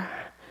together.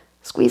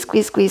 Squeeze,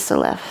 squeeze, squeeze to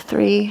left.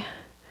 3,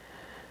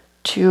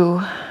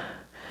 2,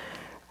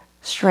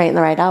 straighten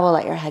the right elbow,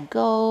 let your head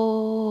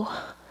go.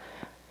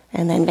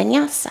 And then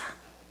vinyasa.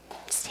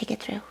 Just take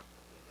it through.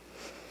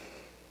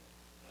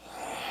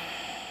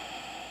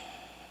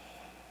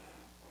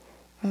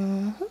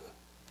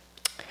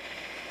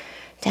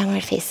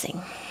 Downward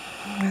facing.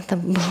 Let the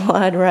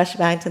blood rush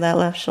back to that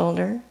left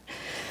shoulder.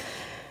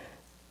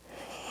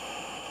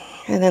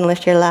 And then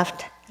lift your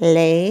left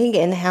leg.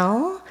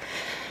 Inhale.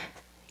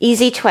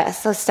 Easy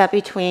twist. So step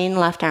between,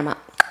 left arm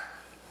up.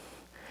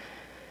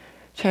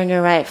 Turn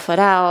your right foot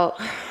out.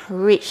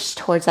 Reach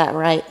towards that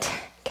right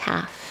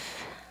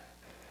calf.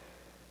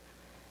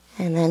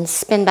 And then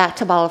spin back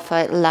to ball of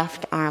foot.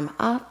 Left arm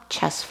up.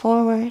 Chest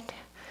forward.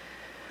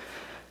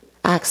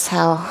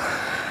 Exhale.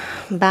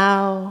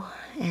 Bow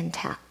and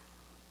tap.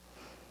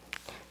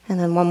 And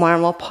then one more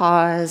and we'll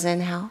pause.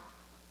 Inhale.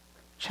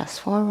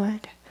 Chest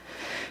forward.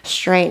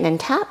 Straighten and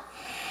tap.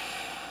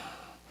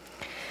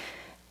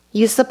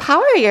 Use the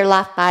power of your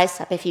left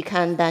bicep if you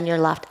can. Bend your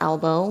left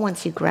elbow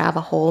once you grab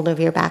a hold of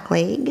your back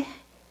leg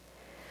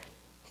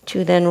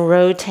to then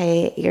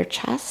rotate your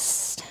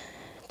chest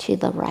to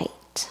the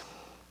right.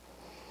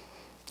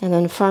 And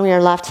then firm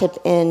your left hip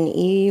in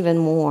even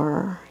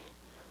more.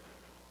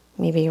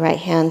 Maybe right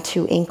hand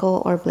to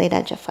ankle or blade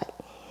edge of foot.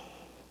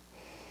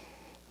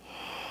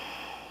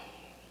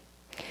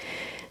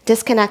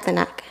 Disconnect the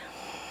neck.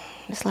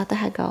 Just let the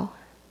head go.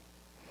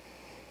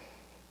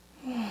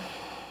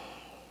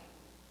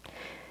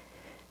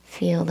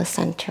 Feel the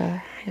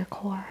center, your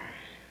core.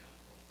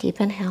 Deep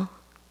inhale.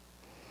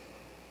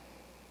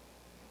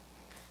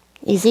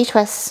 Easy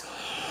twist.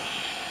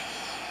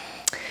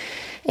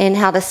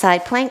 Inhale to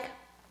side plank.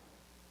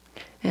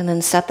 And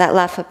then step that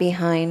left foot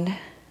behind.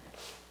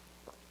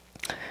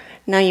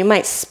 Now you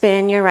might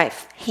spin your right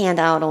hand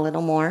out a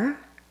little more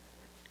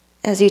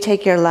as you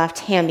take your left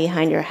hand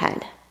behind your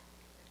head.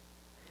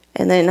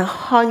 And then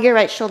hug your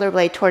right shoulder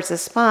blade towards the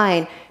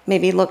spine.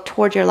 Maybe look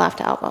towards your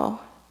left elbow.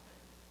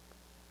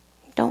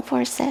 Don't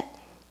force it.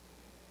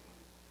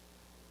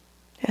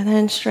 And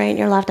then straighten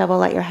your left elbow,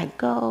 let your head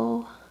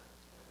go.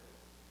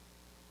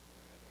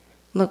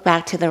 Look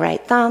back to the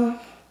right thumb.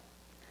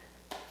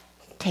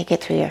 Take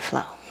it through your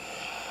flow.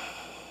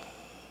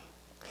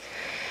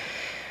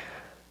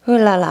 Ooh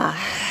la la.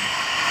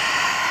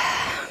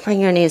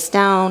 Bring your knees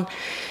down.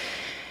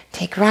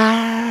 Take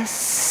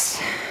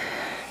rest.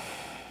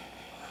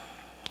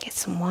 Get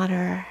some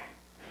water.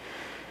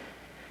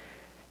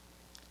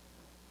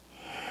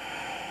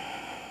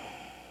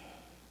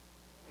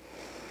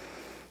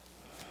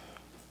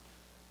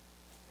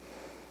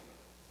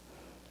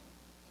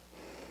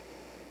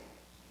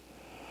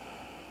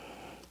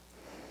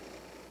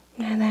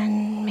 And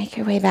then make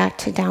your way back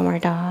to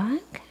downward dog.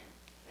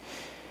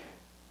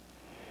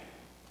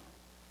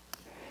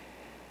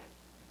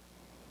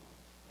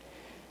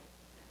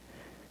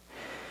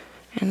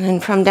 And then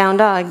from down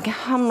dog,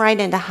 come right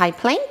into high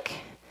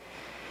plank.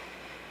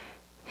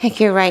 Take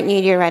your right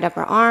knee to your right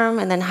upper arm,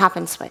 and then hop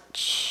and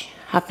switch.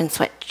 Hop and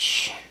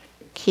switch.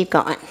 Keep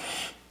going.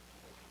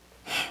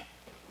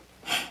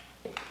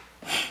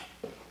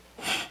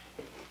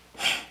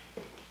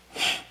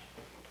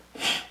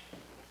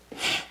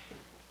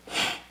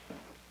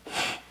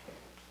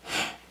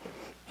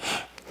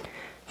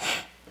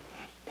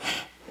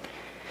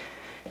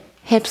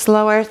 Hips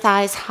lower,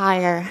 thighs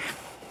higher.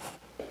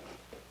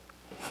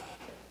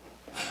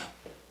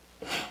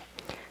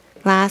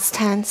 Last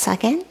 10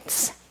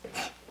 seconds.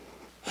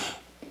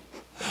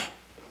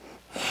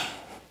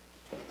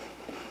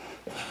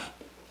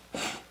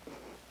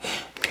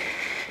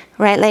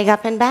 Right leg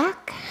up and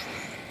back.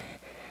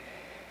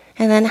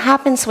 And then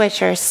hop and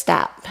switch or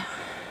step.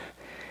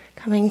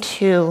 Coming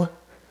to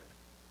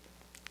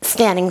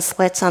standing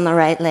splits on the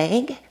right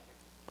leg.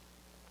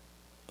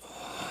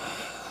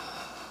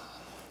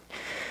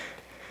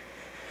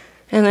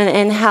 And then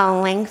inhale,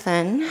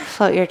 lengthen,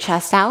 float your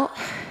chest out.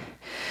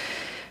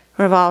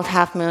 Revolved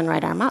half moon,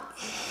 right arm up.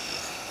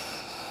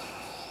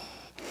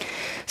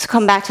 So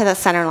come back to the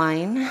center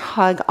line,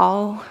 hug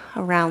all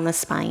around the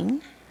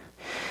spine.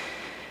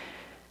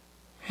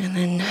 And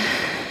then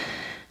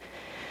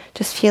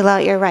just feel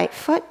out your right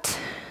foot,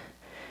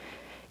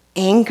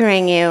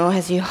 anchoring you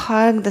as you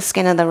hug the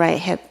skin of the right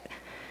hip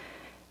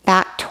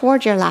back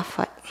toward your left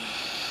foot.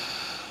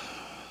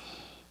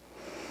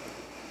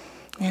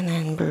 And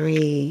then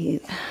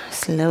breathe.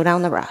 Slow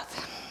down the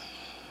breath.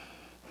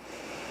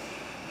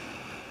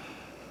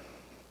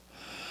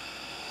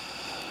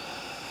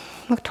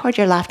 Look toward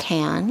your left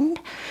hand.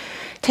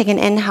 Take an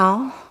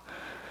inhale.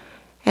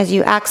 As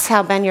you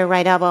exhale, bend your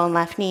right elbow and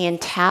left knee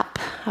and tap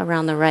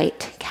around the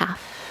right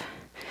calf.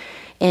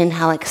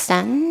 Inhale,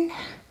 extend.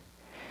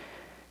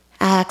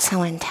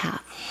 Exhale and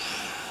tap.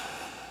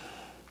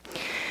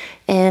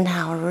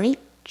 Inhale,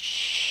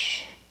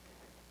 reach.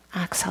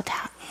 Exhale,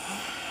 tap.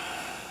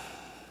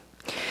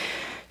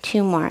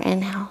 2 more.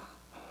 Inhale.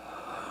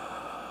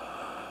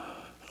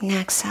 And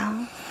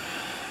exhale.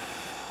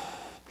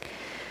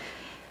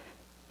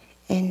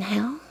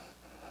 Inhale.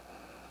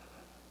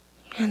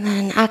 And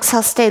then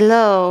exhale, stay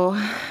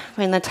low.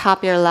 Bring the top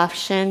of your left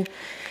shin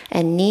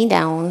and knee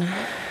down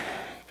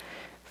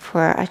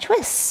for a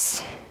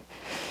twist.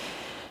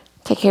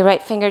 Take your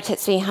right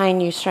fingertips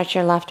behind you, stretch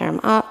your left arm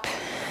up.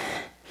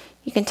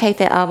 You can take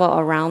the elbow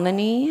around the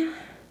knee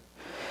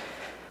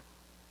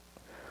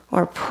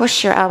or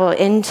push your elbow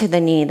into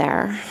the knee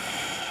there.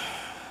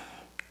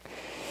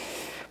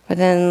 But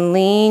then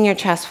lean your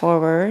chest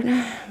forward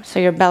so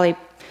your belly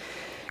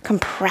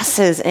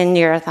compresses into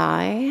your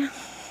thigh.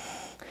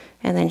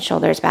 And then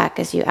shoulders back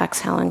as you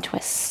exhale and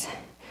twist.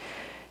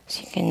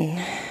 So you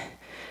can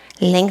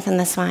lengthen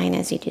the spine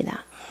as you do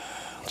that.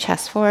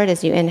 Chest forward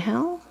as you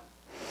inhale.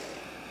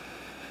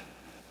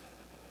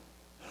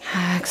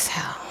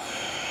 Exhale.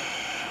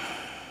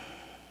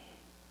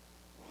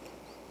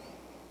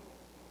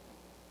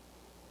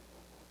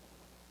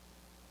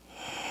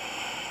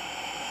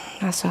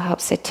 Also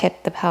helps to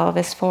tip the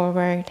pelvis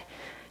forward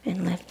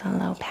and lift the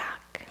low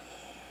back.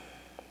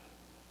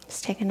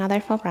 Just take another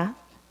full breath.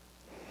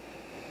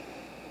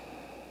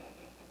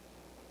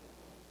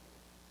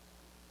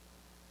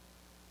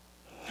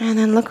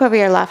 then look over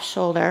your left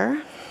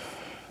shoulder.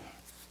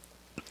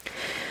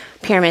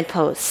 Pyramid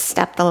pose.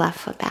 Step the left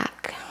foot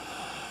back.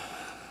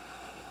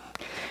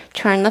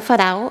 Turn the foot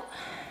out.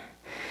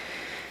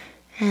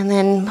 And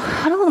then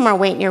put a little more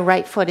weight in your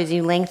right foot as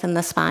you lengthen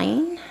the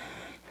spine.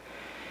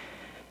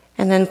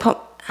 And then put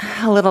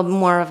a little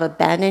more of a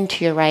bend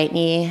into your right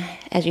knee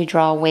as you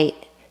draw weight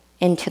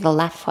into the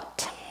left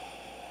foot.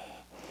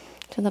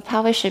 So the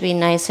pelvis should be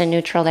nice and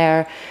neutral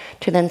there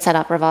to then set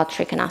up Revolve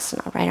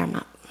Trikonasana, right arm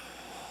up.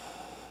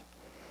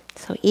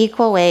 So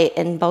equal weight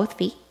in both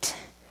feet.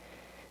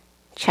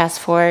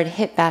 Chest forward,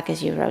 hip back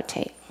as you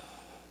rotate.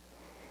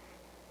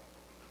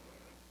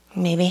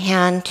 Maybe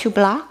hand to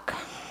block.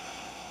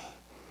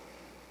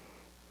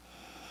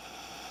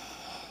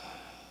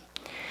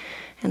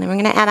 And then we're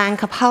going to add on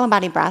Kapala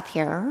body breath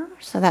here.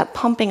 So that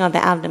pumping of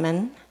the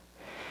abdomen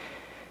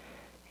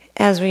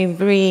as we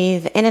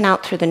breathe in and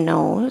out through the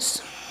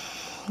nose.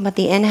 But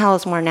the inhale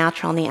is more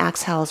natural and the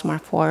exhale is more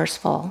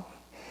forceful.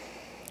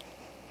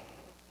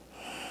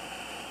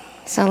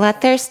 So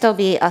let there still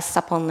be a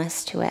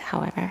suppleness to it,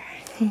 however.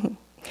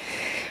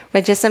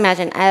 But just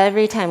imagine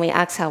every time we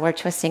exhale, we're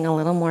twisting a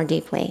little more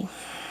deeply.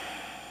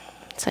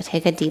 So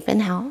take a deep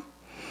inhale.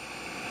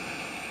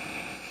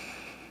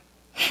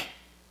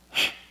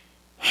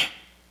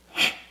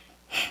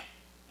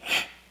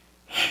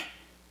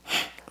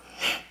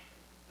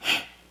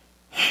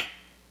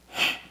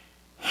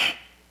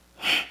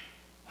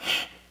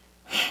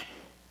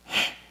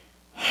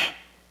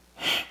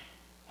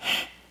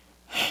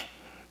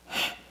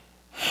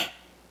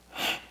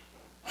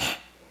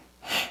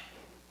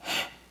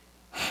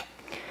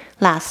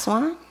 Last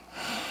one.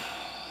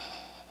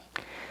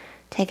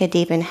 Take a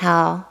deep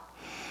inhale.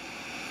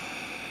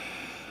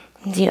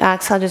 As you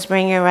exhale, just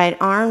bring your right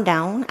arm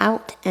down,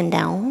 out and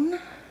down.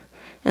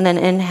 And then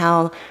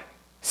inhale,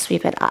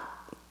 sweep it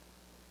up.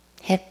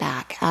 Hip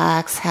back.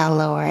 Exhale,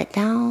 lower it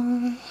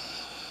down.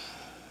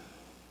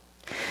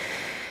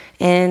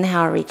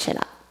 Inhale, reach it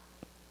up.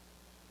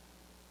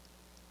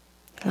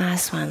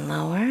 Last one,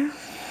 lower.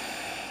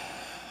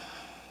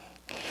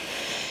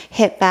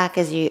 Hip back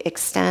as you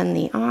extend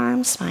the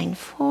arms, spine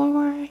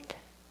forward.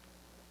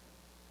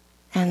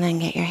 And then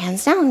get your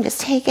hands down. Just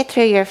take it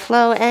through your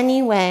flow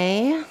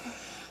anyway.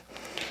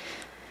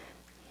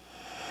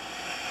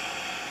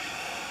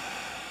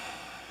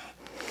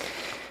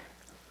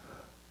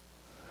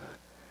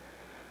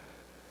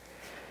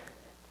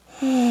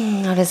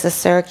 Notice the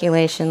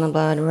circulation, the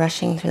blood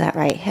rushing through that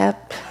right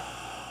hip.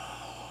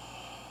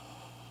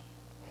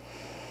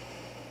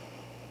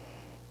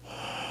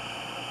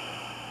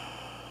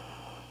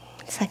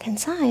 Second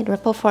side,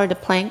 ripple forward to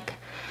plank.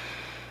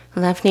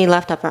 Left knee,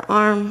 left upper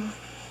arm.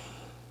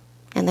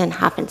 And then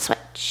hop and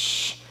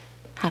switch.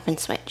 Hop and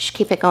switch.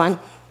 Keep it going.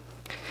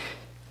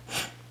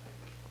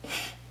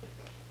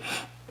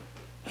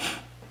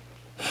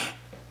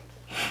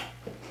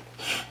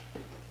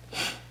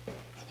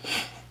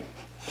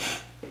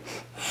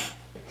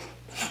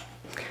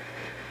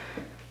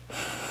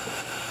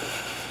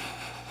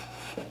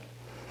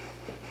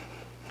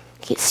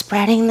 Keep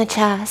spreading the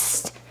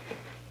chest.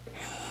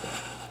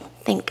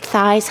 Think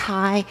thighs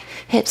high,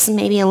 hips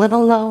maybe a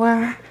little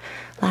lower.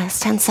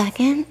 Last 10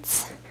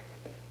 seconds.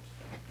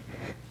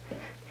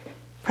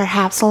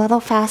 Perhaps a little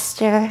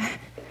faster.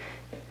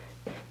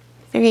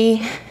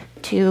 3,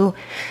 2,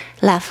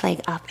 left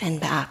leg up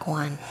and back,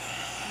 1.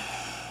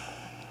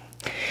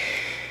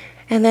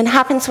 And then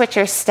hop and switch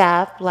your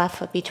step, left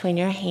foot between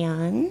your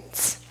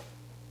hands.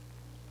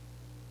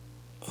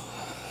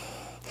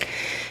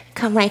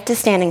 Come right to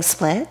standing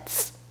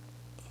splits.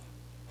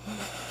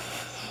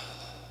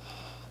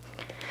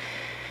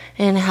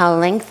 Inhale,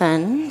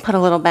 lengthen, put a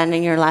little bend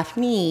in your left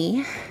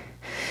knee,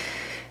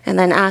 and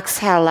then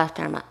exhale, left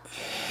arm up.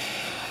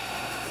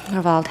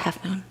 Revolved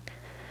half moon.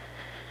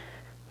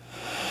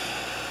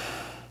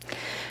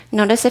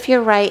 Notice if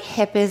your right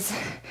hip is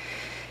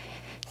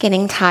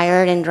getting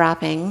tired and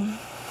dropping.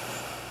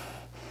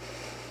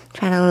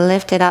 Try to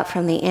lift it up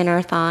from the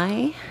inner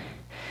thigh.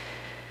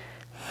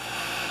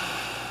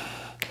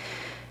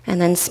 And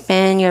then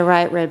spin your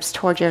right ribs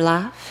toward your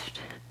left.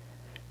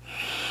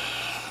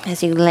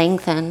 As you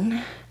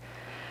lengthen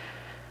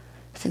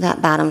to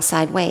that bottom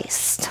side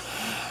waist.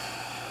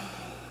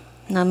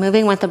 Now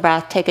moving with the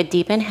breath, take a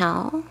deep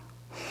inhale.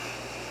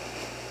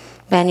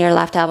 Bend your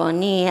left elbow,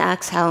 knee,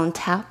 exhale and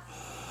tap.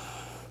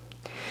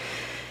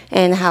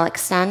 Inhale,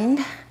 extend.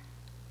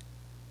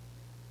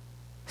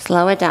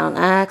 Slow it down,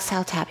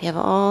 exhale, tap. You have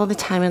all the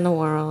time in the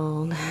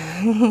world.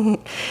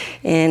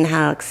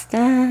 Inhale,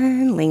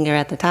 extend, linger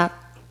at the top.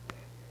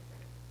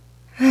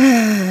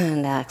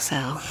 And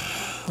exhale.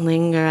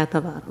 Linger at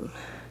the bottom.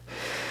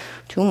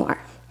 2 more.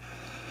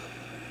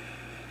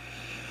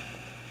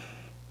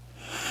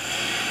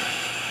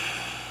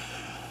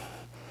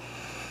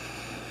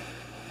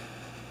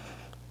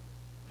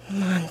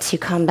 Once you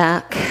come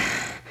back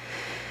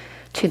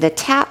to the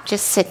tap,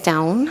 just sit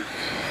down.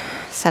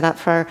 Set up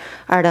for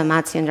Ardha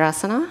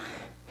Matsyendrasana.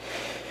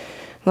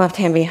 Left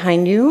hand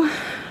behind you.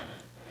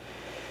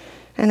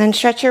 And then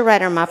stretch your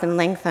right arm up and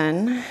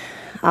lengthen.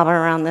 elbow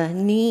around the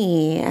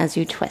knee as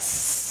you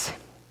twist.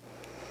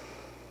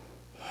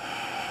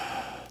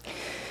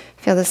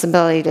 Feel this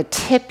ability to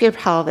tip your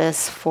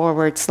pelvis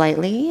forward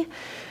slightly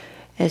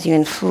as you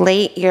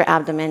inflate your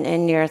abdomen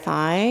in your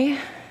thigh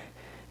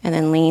and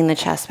then lean the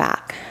chest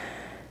back.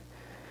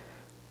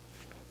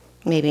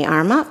 Maybe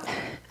arm up,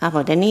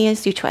 elbow to knee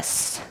as you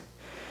twist.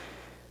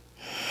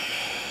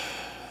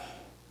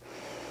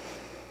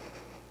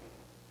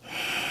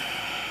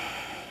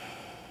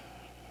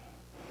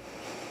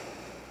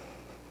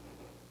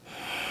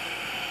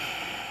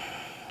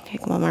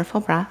 Take one more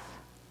full breath.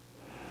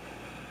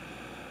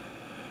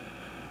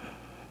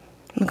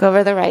 Look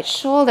over the right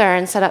shoulder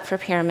and set up for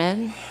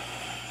pyramid.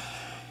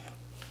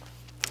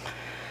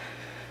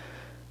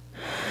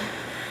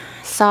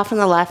 Soften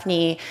the left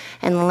knee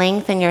and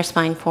lengthen your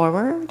spine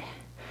forward.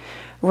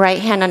 Right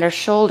hand under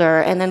shoulder,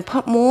 and then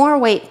put more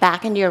weight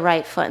back into your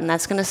right foot, and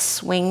that's going to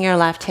swing your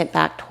left hip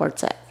back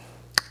towards it.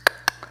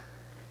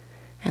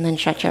 And then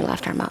stretch your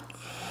left arm up.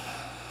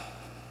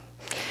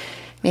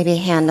 Maybe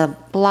hand a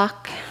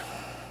block.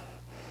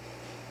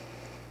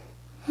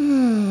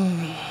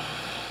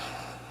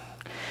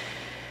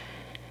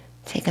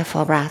 Take a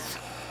full breath.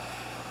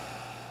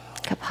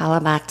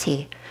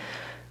 Kapalabhati.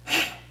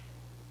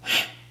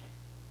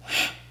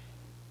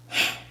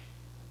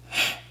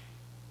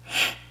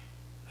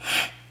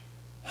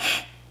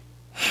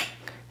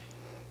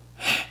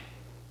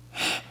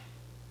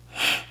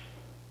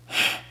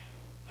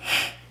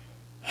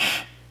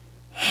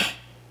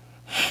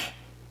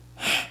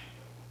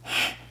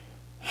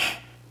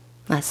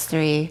 Last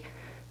 3,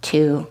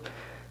 2.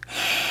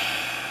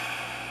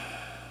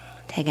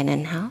 Take an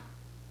inhale.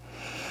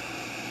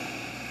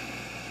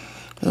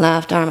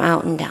 Left arm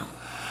out and down.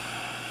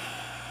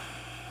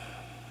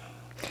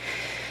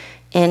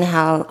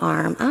 Inhale,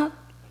 arm up.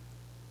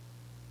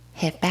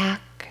 Hip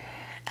back.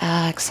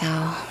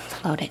 Exhale,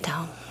 float it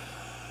down.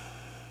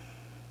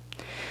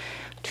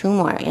 2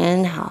 more.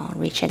 Inhale,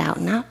 reach it out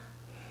and up.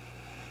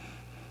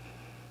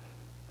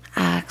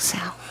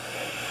 Exhale.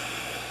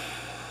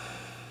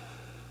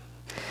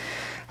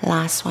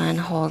 Last one,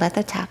 hold at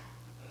the top.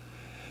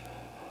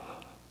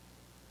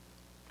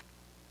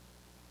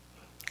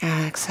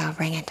 Exhale,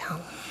 bring it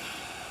down.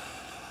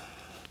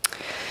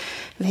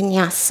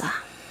 Vinyasa.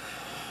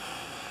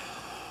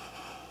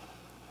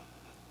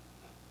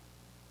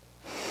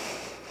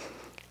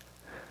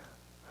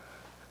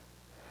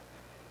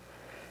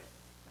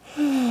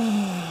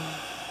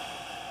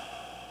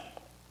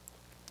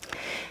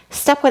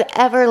 Step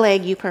whatever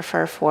leg you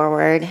prefer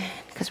forward,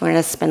 because we're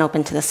going to spin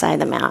open to the side of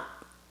the mat.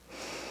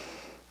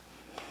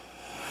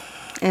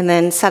 And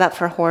then set up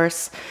for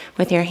horse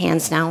with your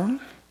hands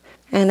down.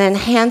 And then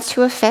hands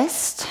to a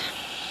fist.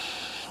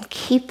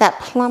 Keep that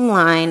plumb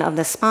line of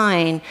the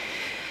spine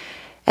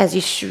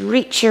as you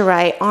reach your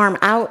right arm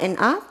out and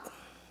up.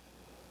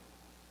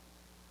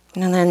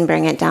 And then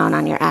bring it down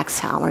on your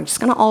exhale. We're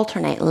just going to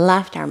alternate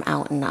left arm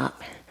out and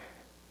up.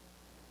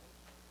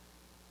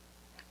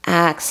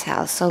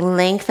 Exhale. So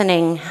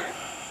lengthening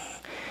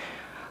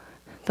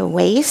the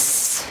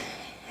waist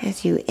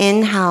as you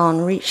inhale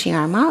and reach the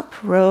arm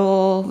up.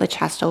 Roll the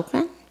chest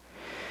open.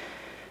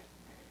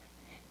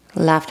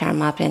 Left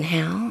arm up,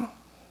 inhale.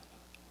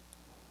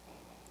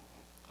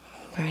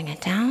 Bring it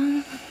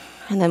down.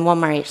 And then one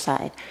more each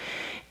side.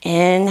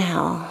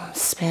 Inhale,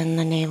 spin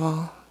the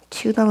navel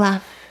to the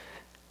left.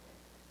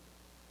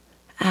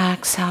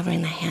 Exhale,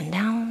 bring the hand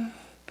down.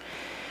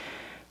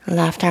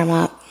 Left arm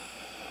up.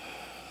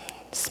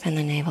 Spin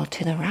the navel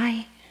to the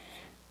right.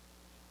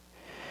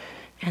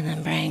 And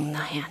then bring the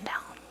hand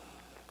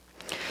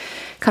down.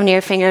 Come to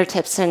your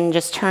fingertips and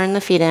just turn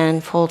the feet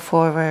in, fold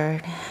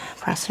forward,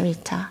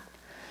 prasarita.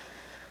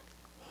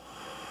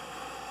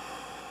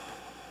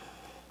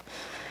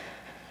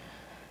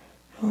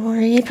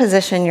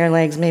 Reposition your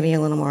legs maybe a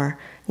little more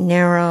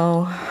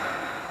narrow.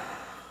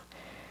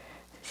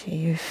 So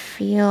you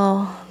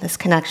feel this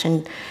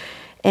connection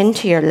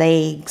into your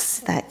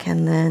legs that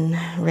can then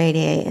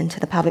radiate into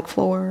the pelvic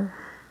floor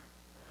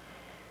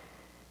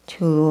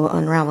to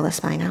unravel the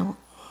spine out.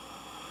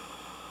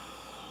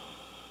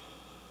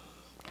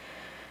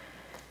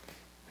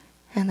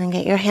 And then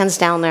get your hands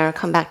down there,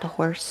 come back to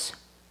horse.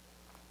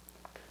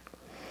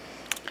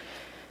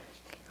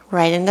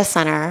 Right into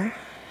center.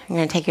 You're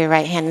going to take your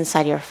right hand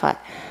inside your foot.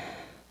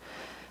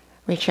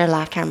 Reach your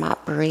left arm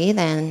up, breathe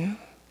in.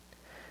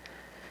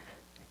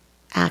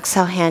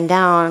 Exhale, hand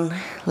down,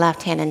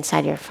 left hand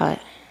inside your foot.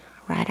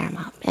 Right arm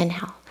up,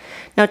 inhale.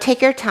 Now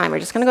take your time, we're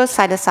just going to go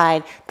side to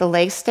side. The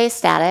legs stay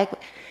static,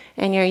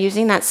 and you're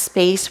using that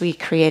space we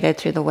created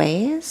through the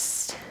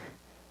waist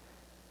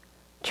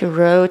to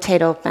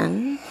rotate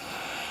open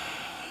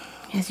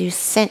as you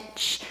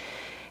cinch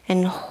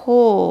and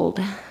hold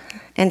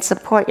and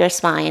support your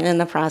spine in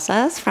the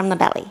process from the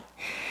belly.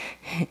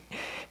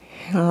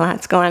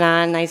 Lots going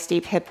on, nice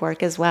deep hip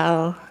work as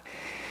well.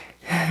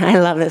 I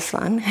love this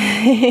one.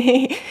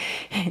 I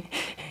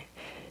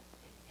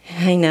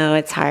know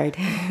it's hard.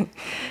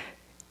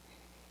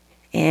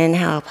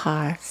 Inhale,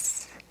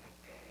 pause.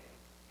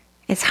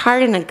 It's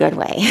hard in a good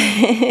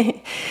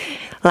way.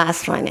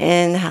 Last one,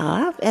 inhale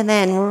up, and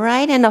then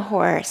right into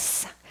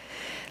horse.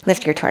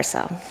 Lift your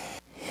torso.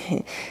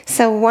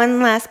 So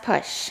one last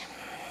push.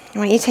 I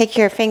want you to take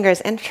your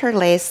fingers,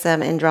 interlace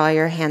them, and draw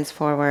your hands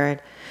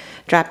forward.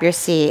 Drop your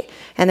seat,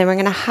 and then we're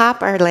gonna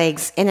hop our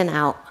legs in and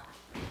out.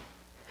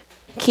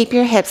 Keep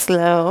your hips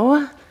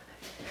low.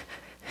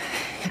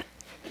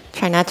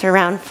 Try not to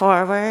round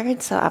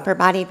forward, so upper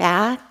body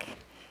back.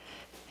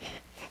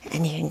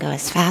 And you can go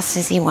as fast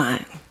as you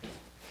want.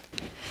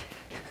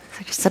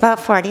 So just about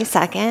 40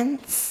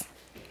 seconds.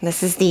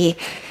 This is the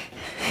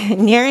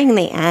nearing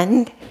the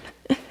end.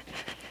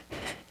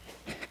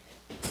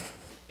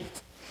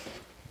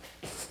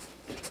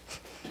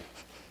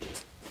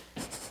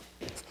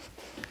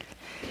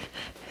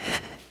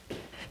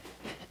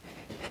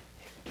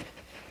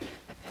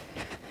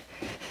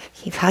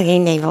 Keep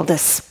hugging navel to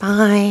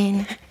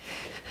spine.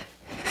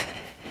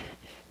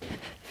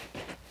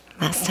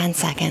 Last 10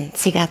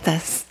 seconds. You got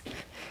this.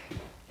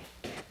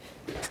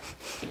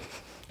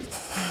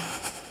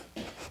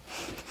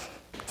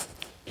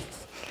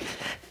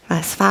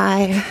 Last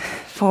 5,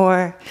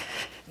 4,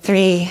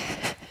 3,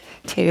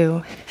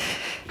 2.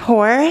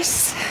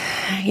 Horse.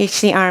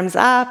 Reach the arms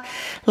up.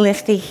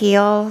 Lift the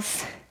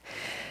heels.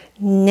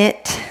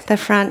 Knit the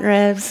front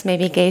ribs.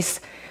 Maybe gaze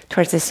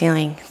towards the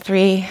ceiling.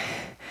 3.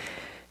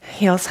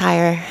 Heels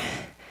higher.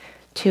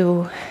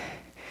 2.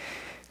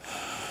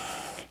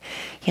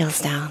 Heels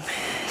down.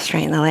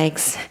 Straighten the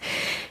legs.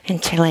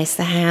 Interlace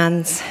the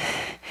hands.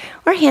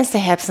 Or hands to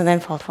hips and then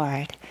fold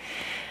forward.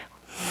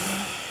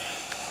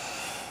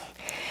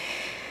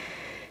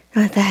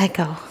 Let the head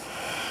go.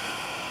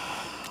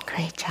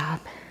 Great job.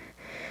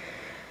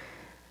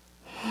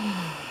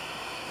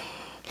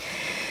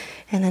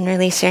 And then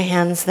release your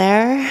hands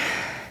there.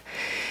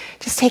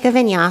 Just take a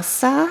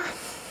vinyasa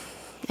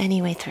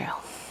any way through.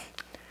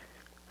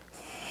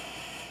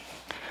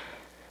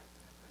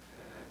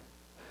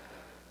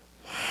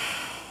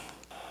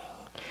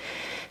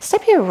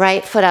 Step your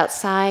right foot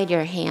outside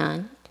your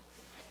hand.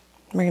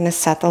 We're going to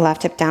set the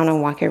left hip down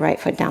and walk your right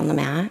foot down the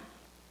mat.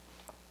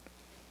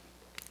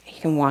 You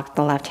can walk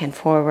the left hand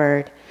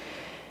forward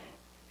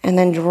and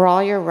then draw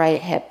your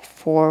right hip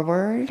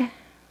forward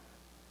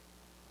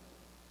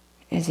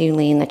as you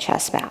lean the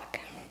chest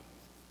back.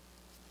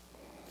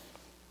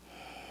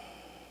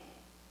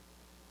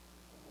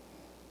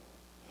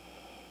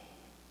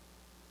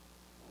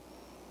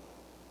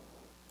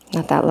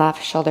 Let that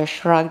left shoulder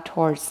shrug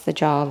towards the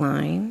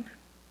jawline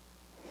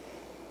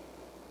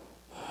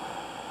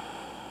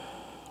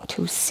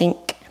to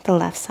sink the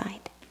left side.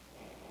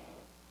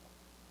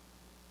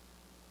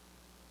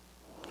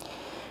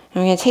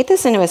 I'm going to take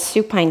this into a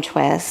supine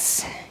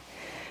twist.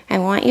 I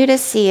want you to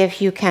see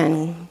if you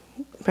can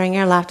bring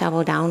your left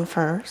elbow down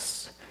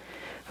first.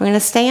 We're going to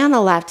stay on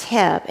the left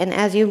hip, and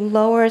as you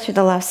lower through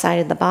the left side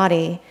of the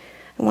body,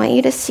 I want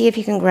you to see if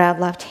you can grab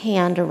left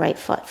hand or right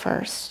foot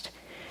first.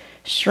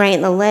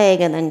 Straighten the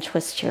leg and then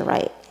twist to your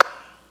right.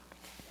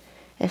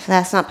 If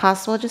that's not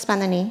possible, just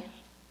bend the knee.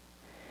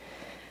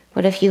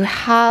 But if you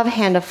have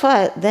hand to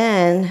foot,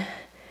 then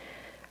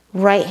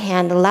right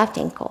hand to left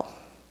ankle.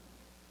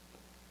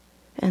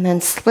 And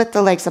then split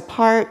the legs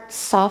apart,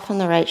 soften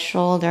the right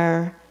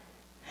shoulder,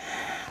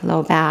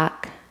 low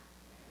back.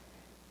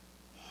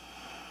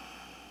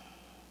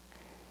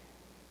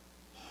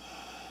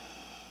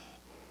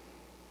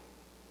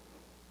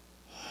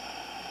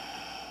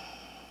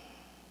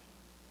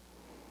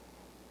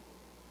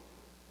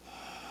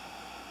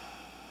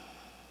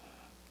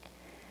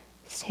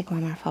 Just take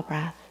one more full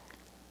breath.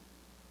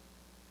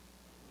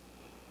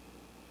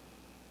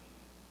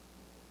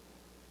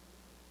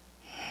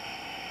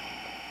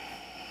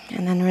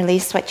 And then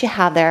release what you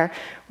have there.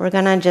 We're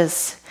going to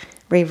just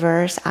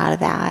reverse out of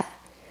that.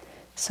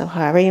 So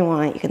however you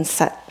want, you can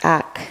set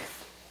back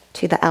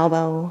to the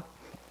elbow.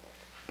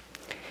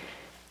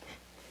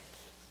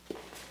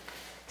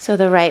 So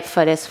the right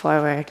foot is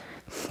forward.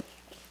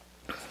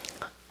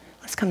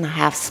 Let's come to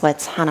half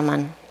splits,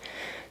 Hanuman.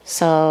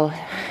 So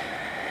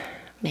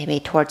maybe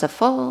towards a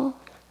full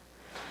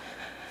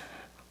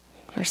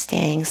or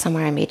staying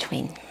somewhere in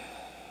between.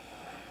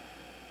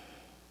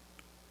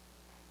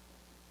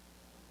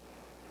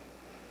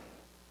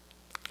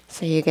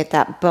 So you get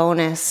that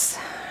bonus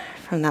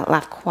from that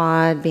left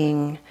quad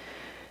being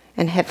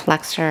and hip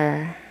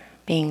flexor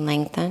being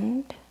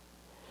lengthened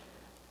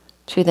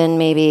to then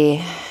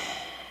maybe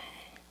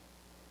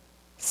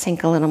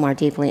sink a little more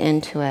deeply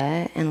into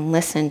it and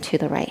listen to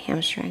the right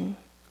hamstring.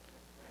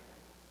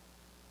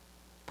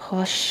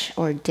 Push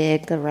or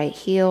dig the right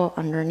heel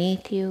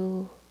underneath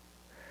you.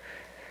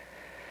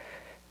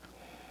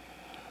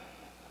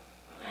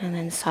 And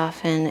then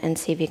soften and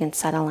see if you can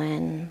settle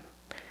in.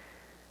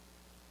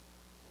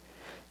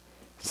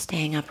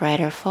 Staying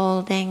upright or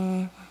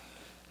folding.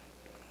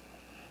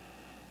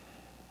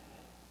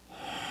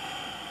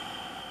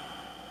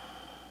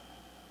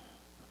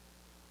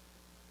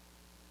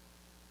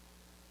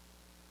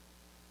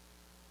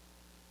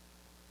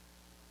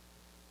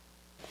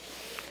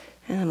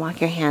 And then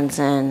walk your hands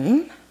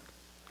in.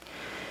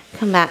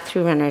 Come back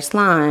through runner's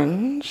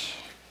lunge.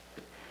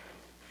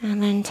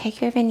 And then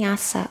take your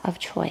vinyasa of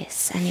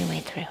choice any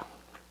way through.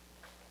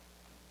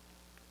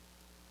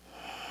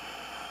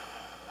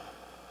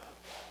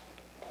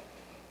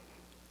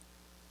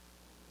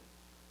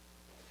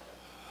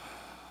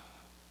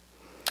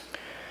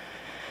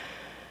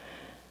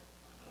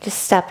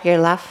 Just step your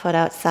left foot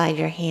outside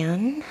your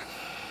hand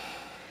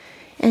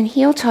and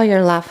heel toe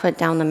your left foot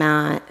down the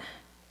mat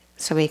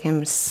so we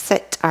can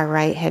sit our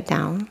right hip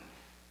down.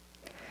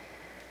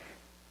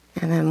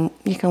 And then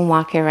you can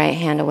walk your right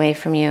hand away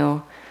from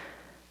you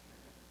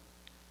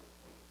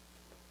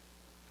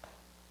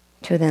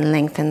to then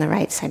lengthen the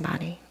right side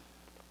body.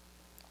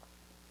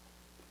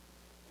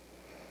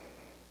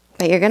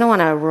 But you're going to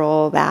want to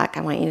roll back.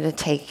 I want you to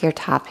take your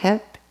top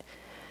hip,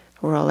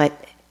 roll it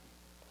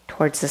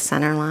towards the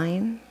center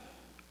line,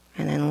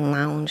 and then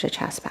lounge the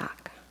chest back.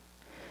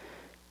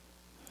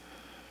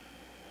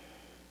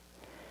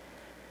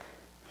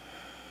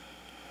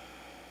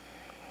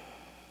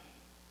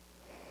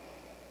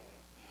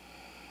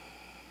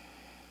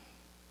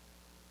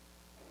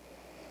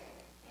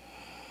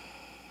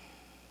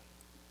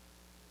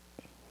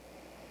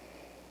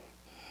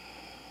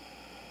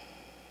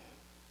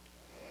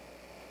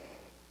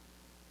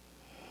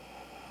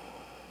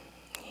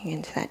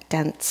 Into that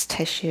dense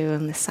tissue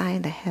on the side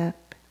of the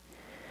hip.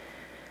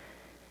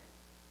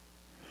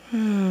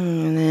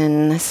 And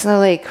then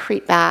slowly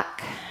creep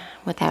back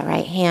with that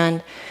right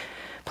hand.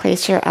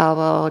 Place your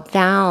elbow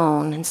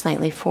down and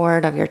slightly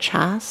forward of your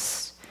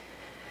chest.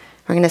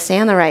 We're going to stay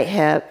on the right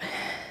hip.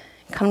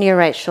 Come to your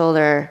right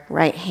shoulder,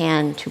 right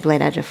hand to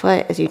blade edge of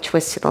foot as you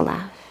twist to the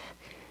left.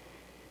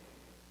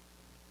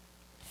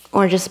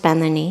 Or just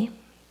bend the knee.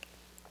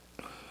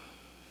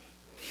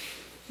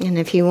 And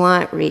if you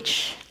want,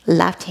 reach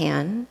left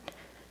hand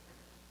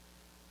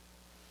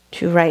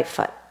to right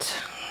foot.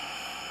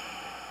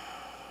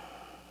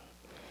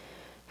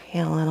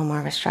 Feel a little more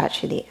of a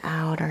stretch to the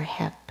outer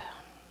hip.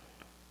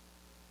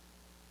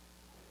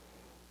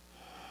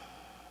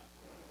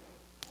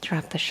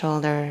 Drop the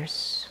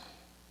shoulders.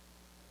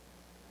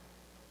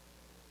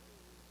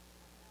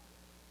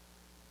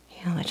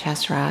 Feel the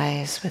chest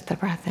rise with the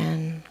breath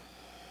in.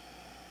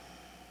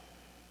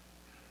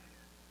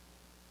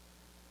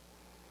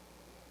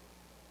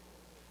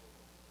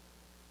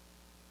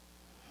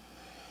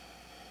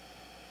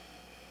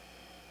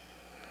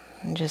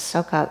 And just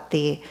soak up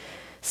the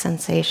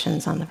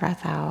sensations on the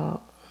breath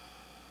out.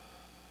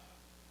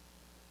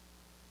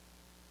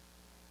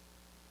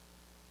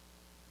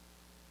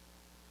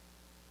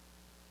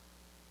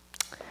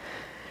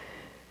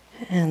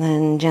 And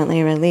then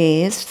gently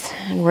release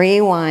and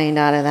rewind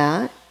out of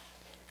that.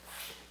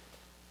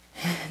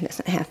 It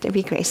doesn't have to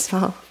be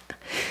graceful.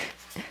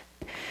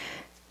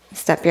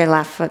 Step your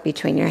left foot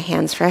between your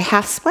hands for a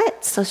half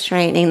split, so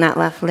straightening that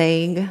left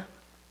leg.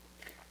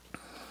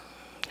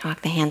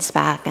 Walk the hands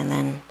back and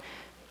then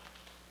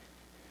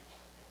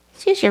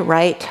just use your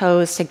right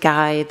toes to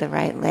guide the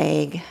right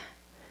leg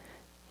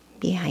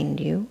behind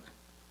you.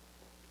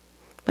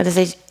 But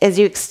as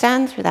you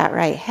extend through that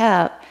right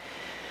hip,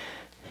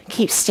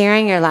 keep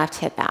steering your left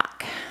hip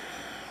back,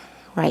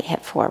 right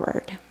hip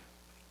forward.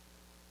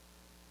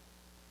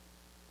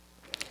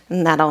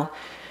 And that'll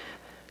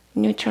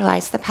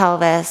neutralize the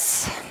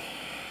pelvis.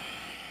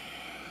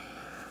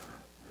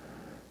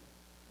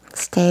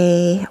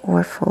 Stay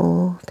or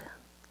fold.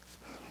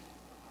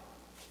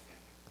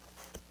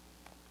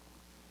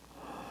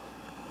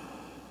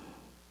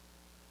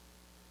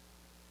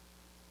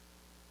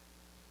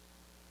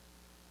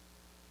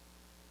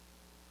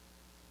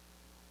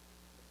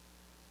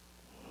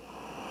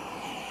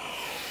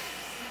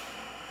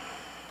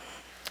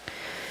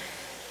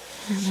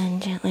 And then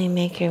gently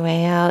make your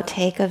way out.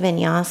 Take a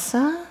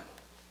vinyasa.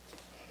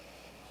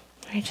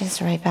 Or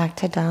just right back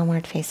to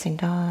downward facing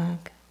dog.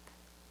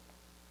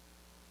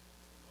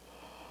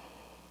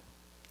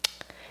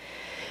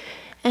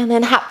 And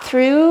then hop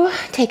through,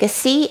 take a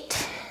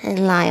seat,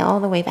 and lie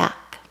all the way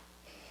back.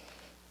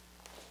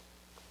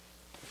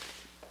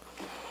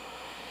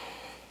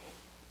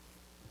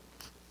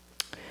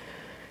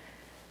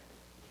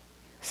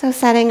 So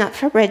setting up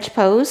for bridge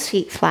pose,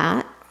 feet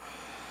flat.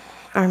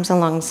 Arms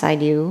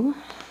alongside you.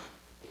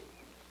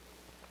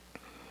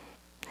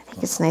 I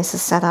think it's nice to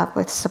set up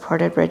with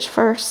supported bridge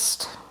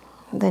first.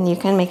 Then you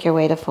can make your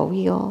way to full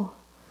wheel.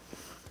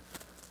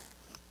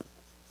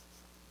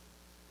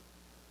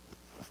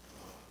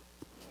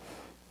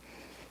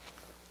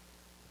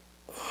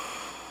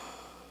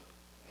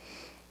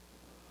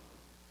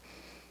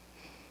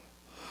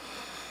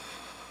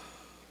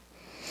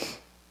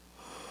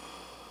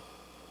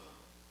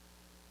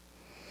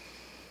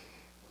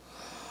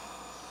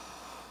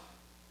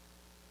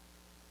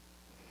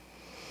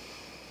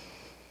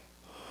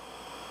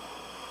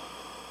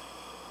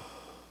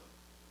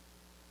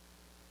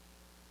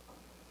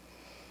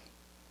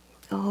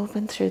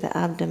 Open through the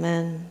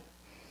abdomen.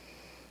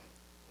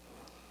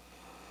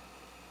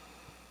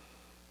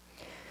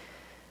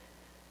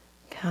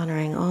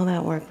 Countering all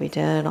that work we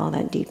did, all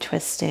that deep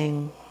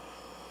twisting.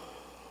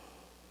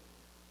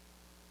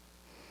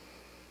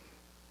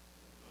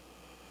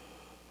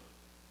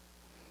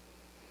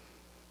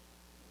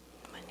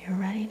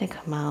 to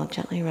come out,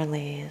 gently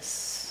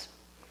release.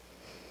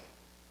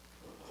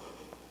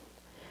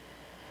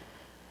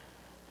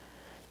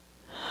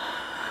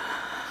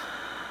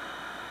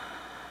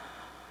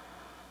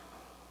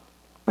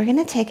 We're going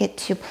to take it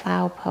to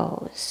plow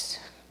pose.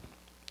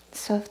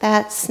 So if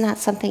that's not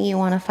something you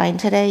want to find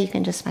today, you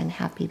can just find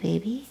happy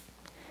baby.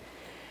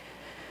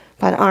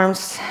 But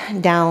arms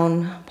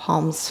down,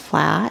 palms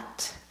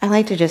flat. I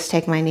like to just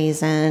take my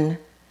knees in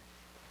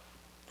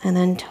and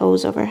then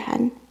toes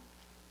overhead.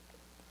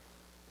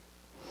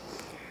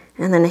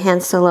 And then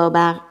hands to low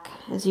back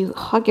as you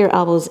hug your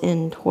elbows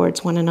in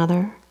towards one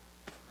another.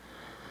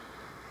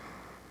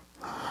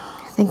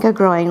 Think of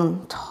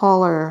growing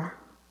taller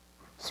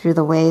through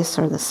the waist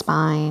or the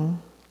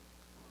spine.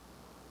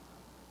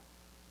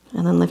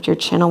 And then lift your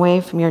chin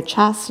away from your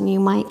chest and you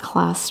might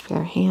clasp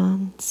your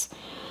hands.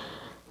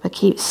 But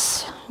keep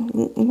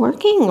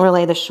working,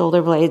 relay the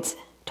shoulder blades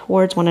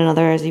towards one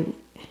another as you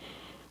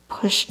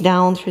push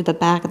down through the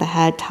back of the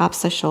head,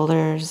 tops the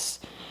shoulders,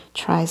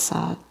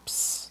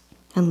 triceps,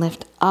 and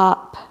lift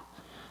up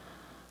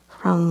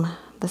from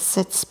the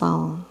sits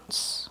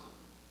bones.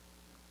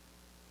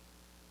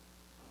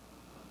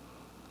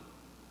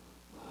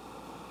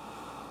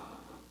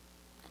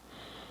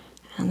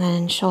 And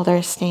then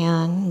shoulder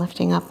stand,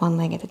 lifting up one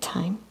leg at a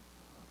time.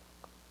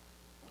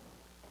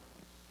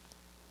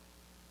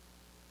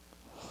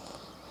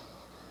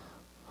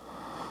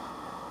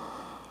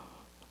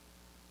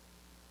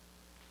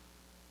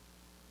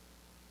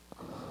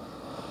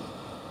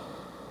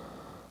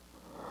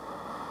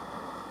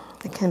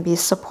 It can be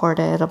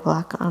supported, a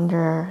block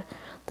under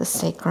the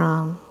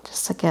sacrum.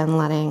 Just again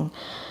letting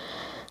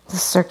the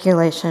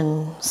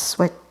circulation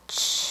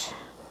switch.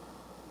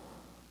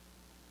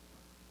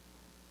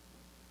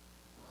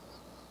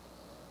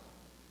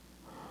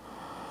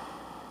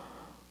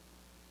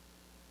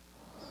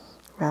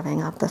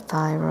 Revving up the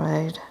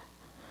thyroid.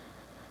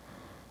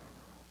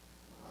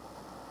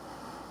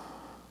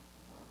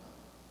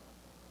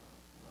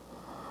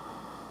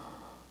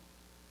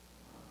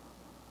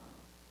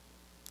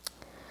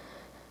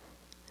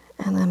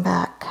 And then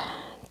back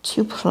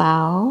to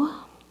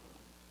plow.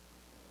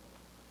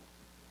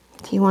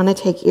 If you want to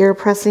take ear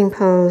pressing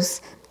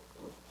pose,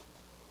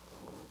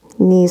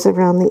 knees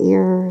around the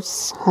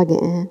ears, hug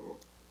it in.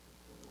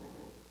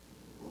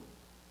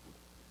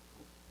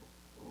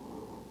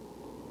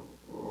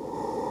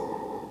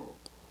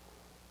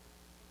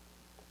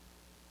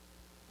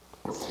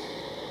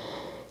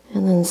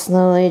 And then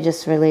slowly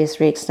just release,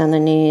 re-extend the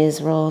knees,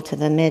 roll to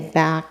the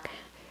mid-back,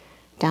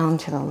 down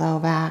to the low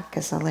back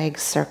as the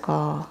legs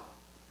circle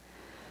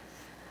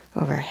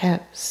over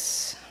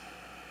hips.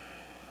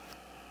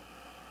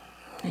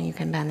 And you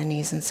can bend the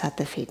knees and set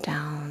the feet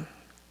down.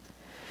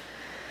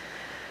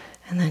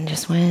 And then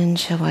just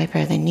windshield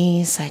wiper the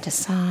knees side to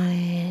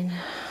side.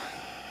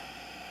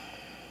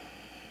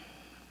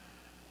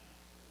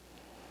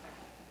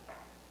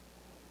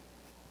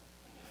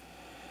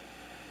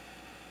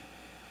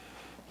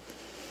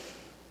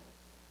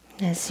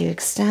 As you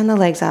extend the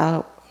legs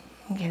out,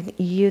 give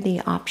you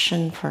the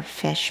option for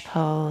fish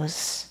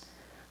pose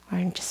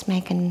or just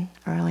make an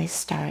early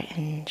start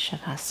in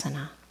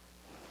Shavasana.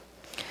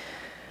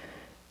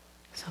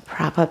 So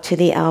prop up to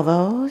the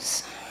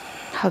elbows,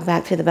 hug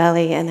back through the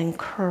belly, and then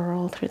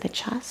curl through the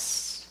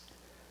chest.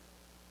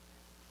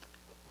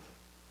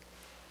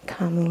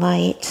 Come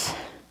light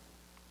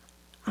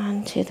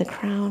onto the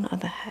crown of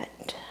the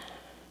head.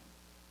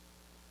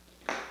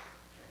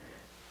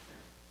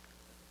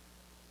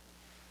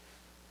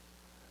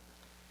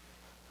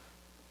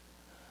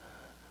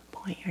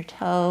 Point your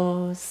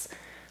toes,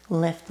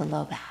 lift the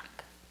low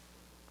back.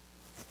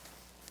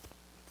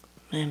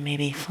 And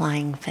maybe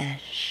flying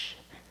fish.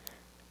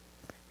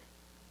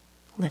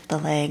 Lift the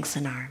legs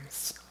and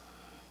arms.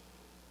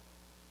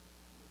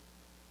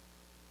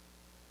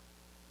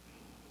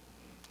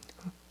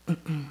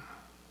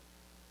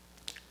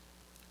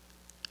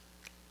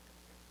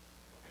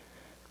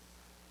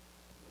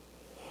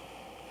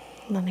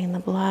 Letting the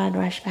blood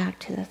rush back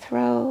to the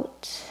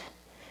throat.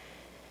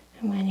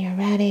 And when you're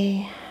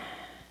ready,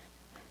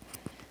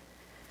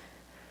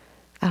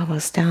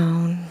 elbows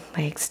down,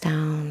 legs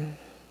down,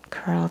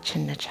 curl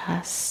chin to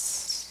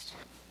chest.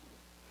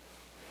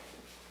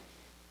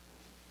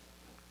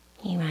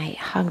 You might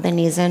hug the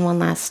knees in one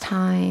last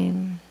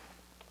time.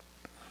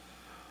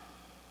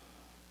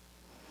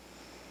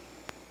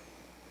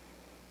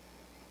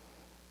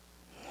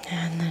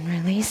 And then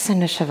release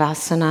into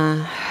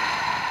Shavasana.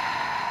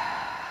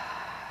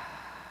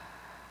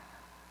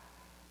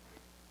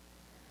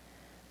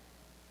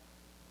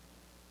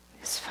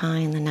 Just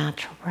find the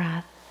natural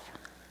breath.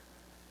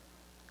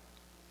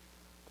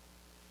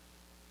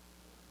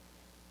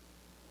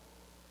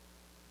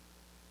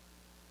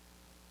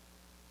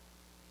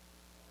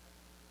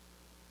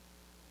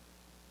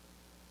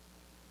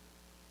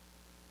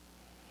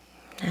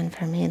 And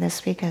for me,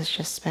 this week has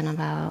just been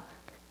about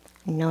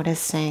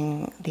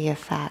noticing the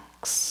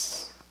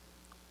effects.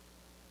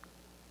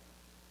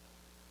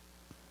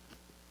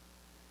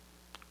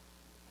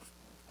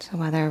 So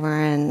whether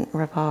we're in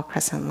revolve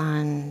crescent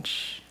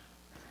lunge,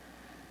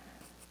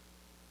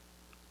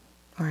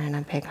 or in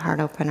a big heart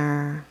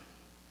opener,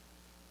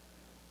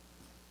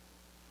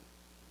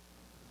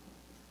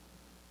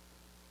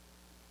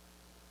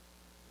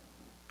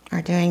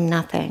 or doing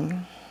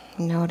nothing.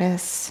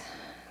 Notice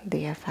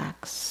the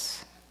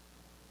effects.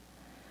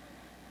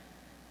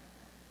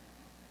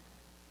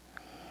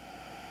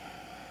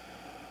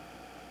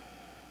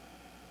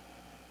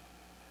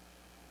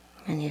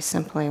 And you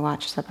simply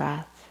watch the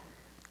breath.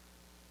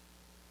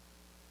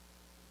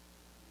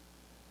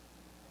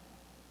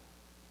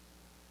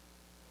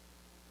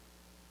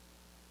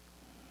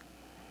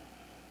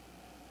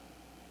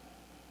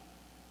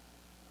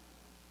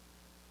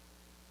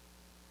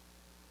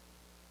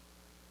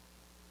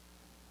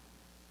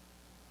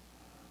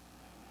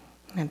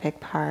 A big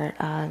part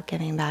of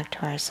getting back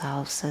to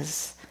ourselves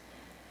is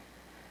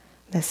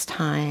this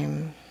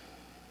time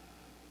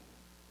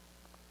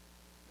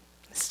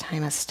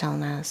of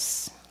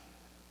stillness.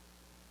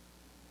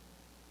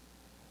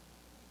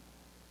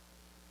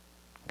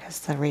 Because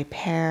the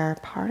repair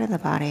part of the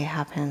body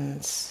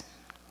happens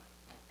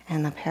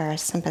in the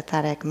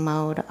parasympathetic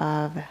mode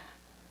of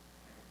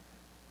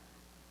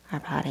our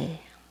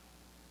body.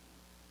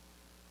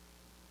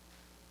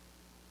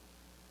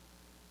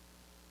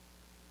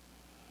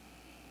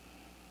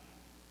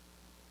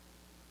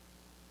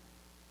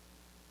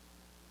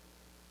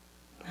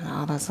 And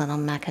all those little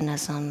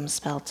mechanisms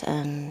built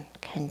in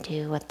can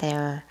do what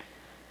they're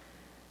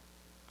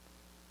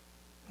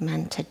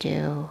meant to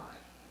do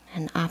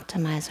and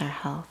optimize our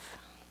health.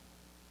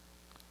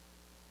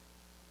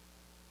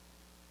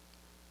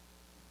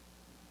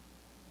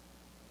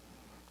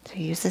 So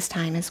use this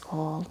time as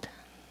gold.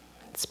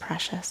 It's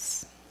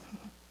precious.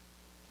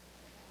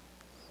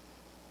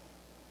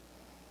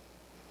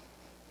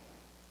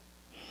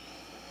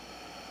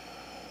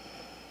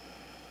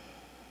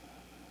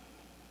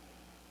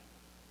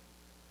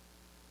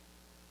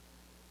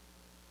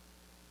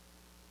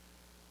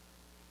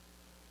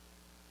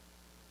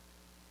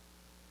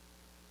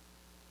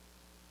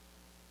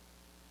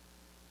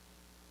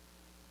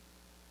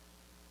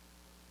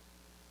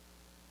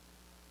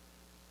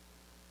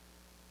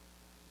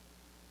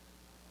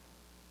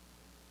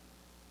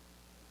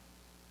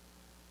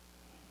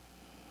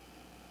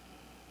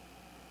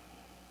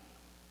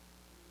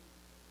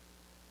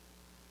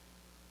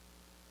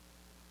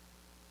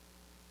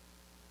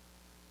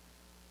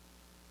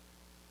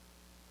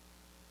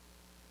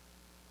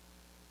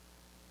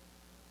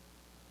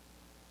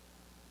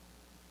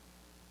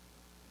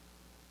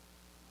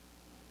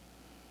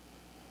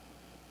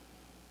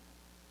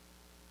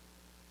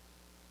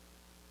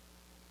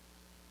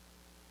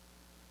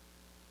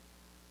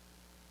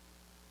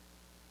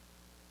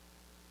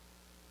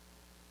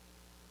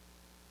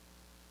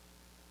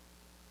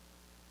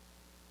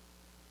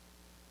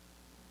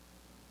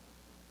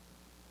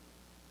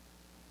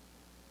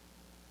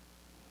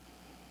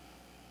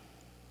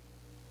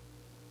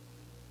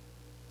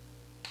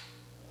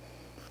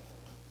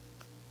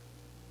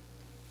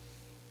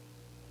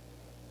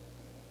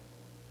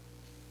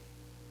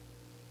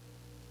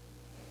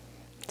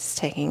 Just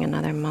taking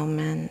another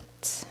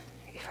moment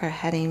before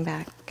heading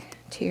back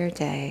to your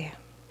day.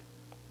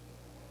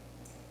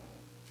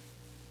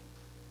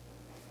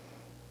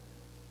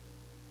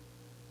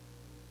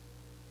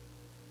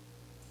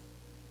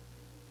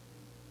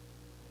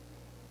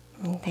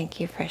 And thank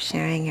you for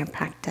sharing your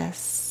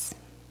practice.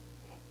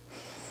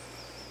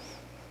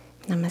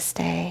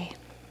 Namaste.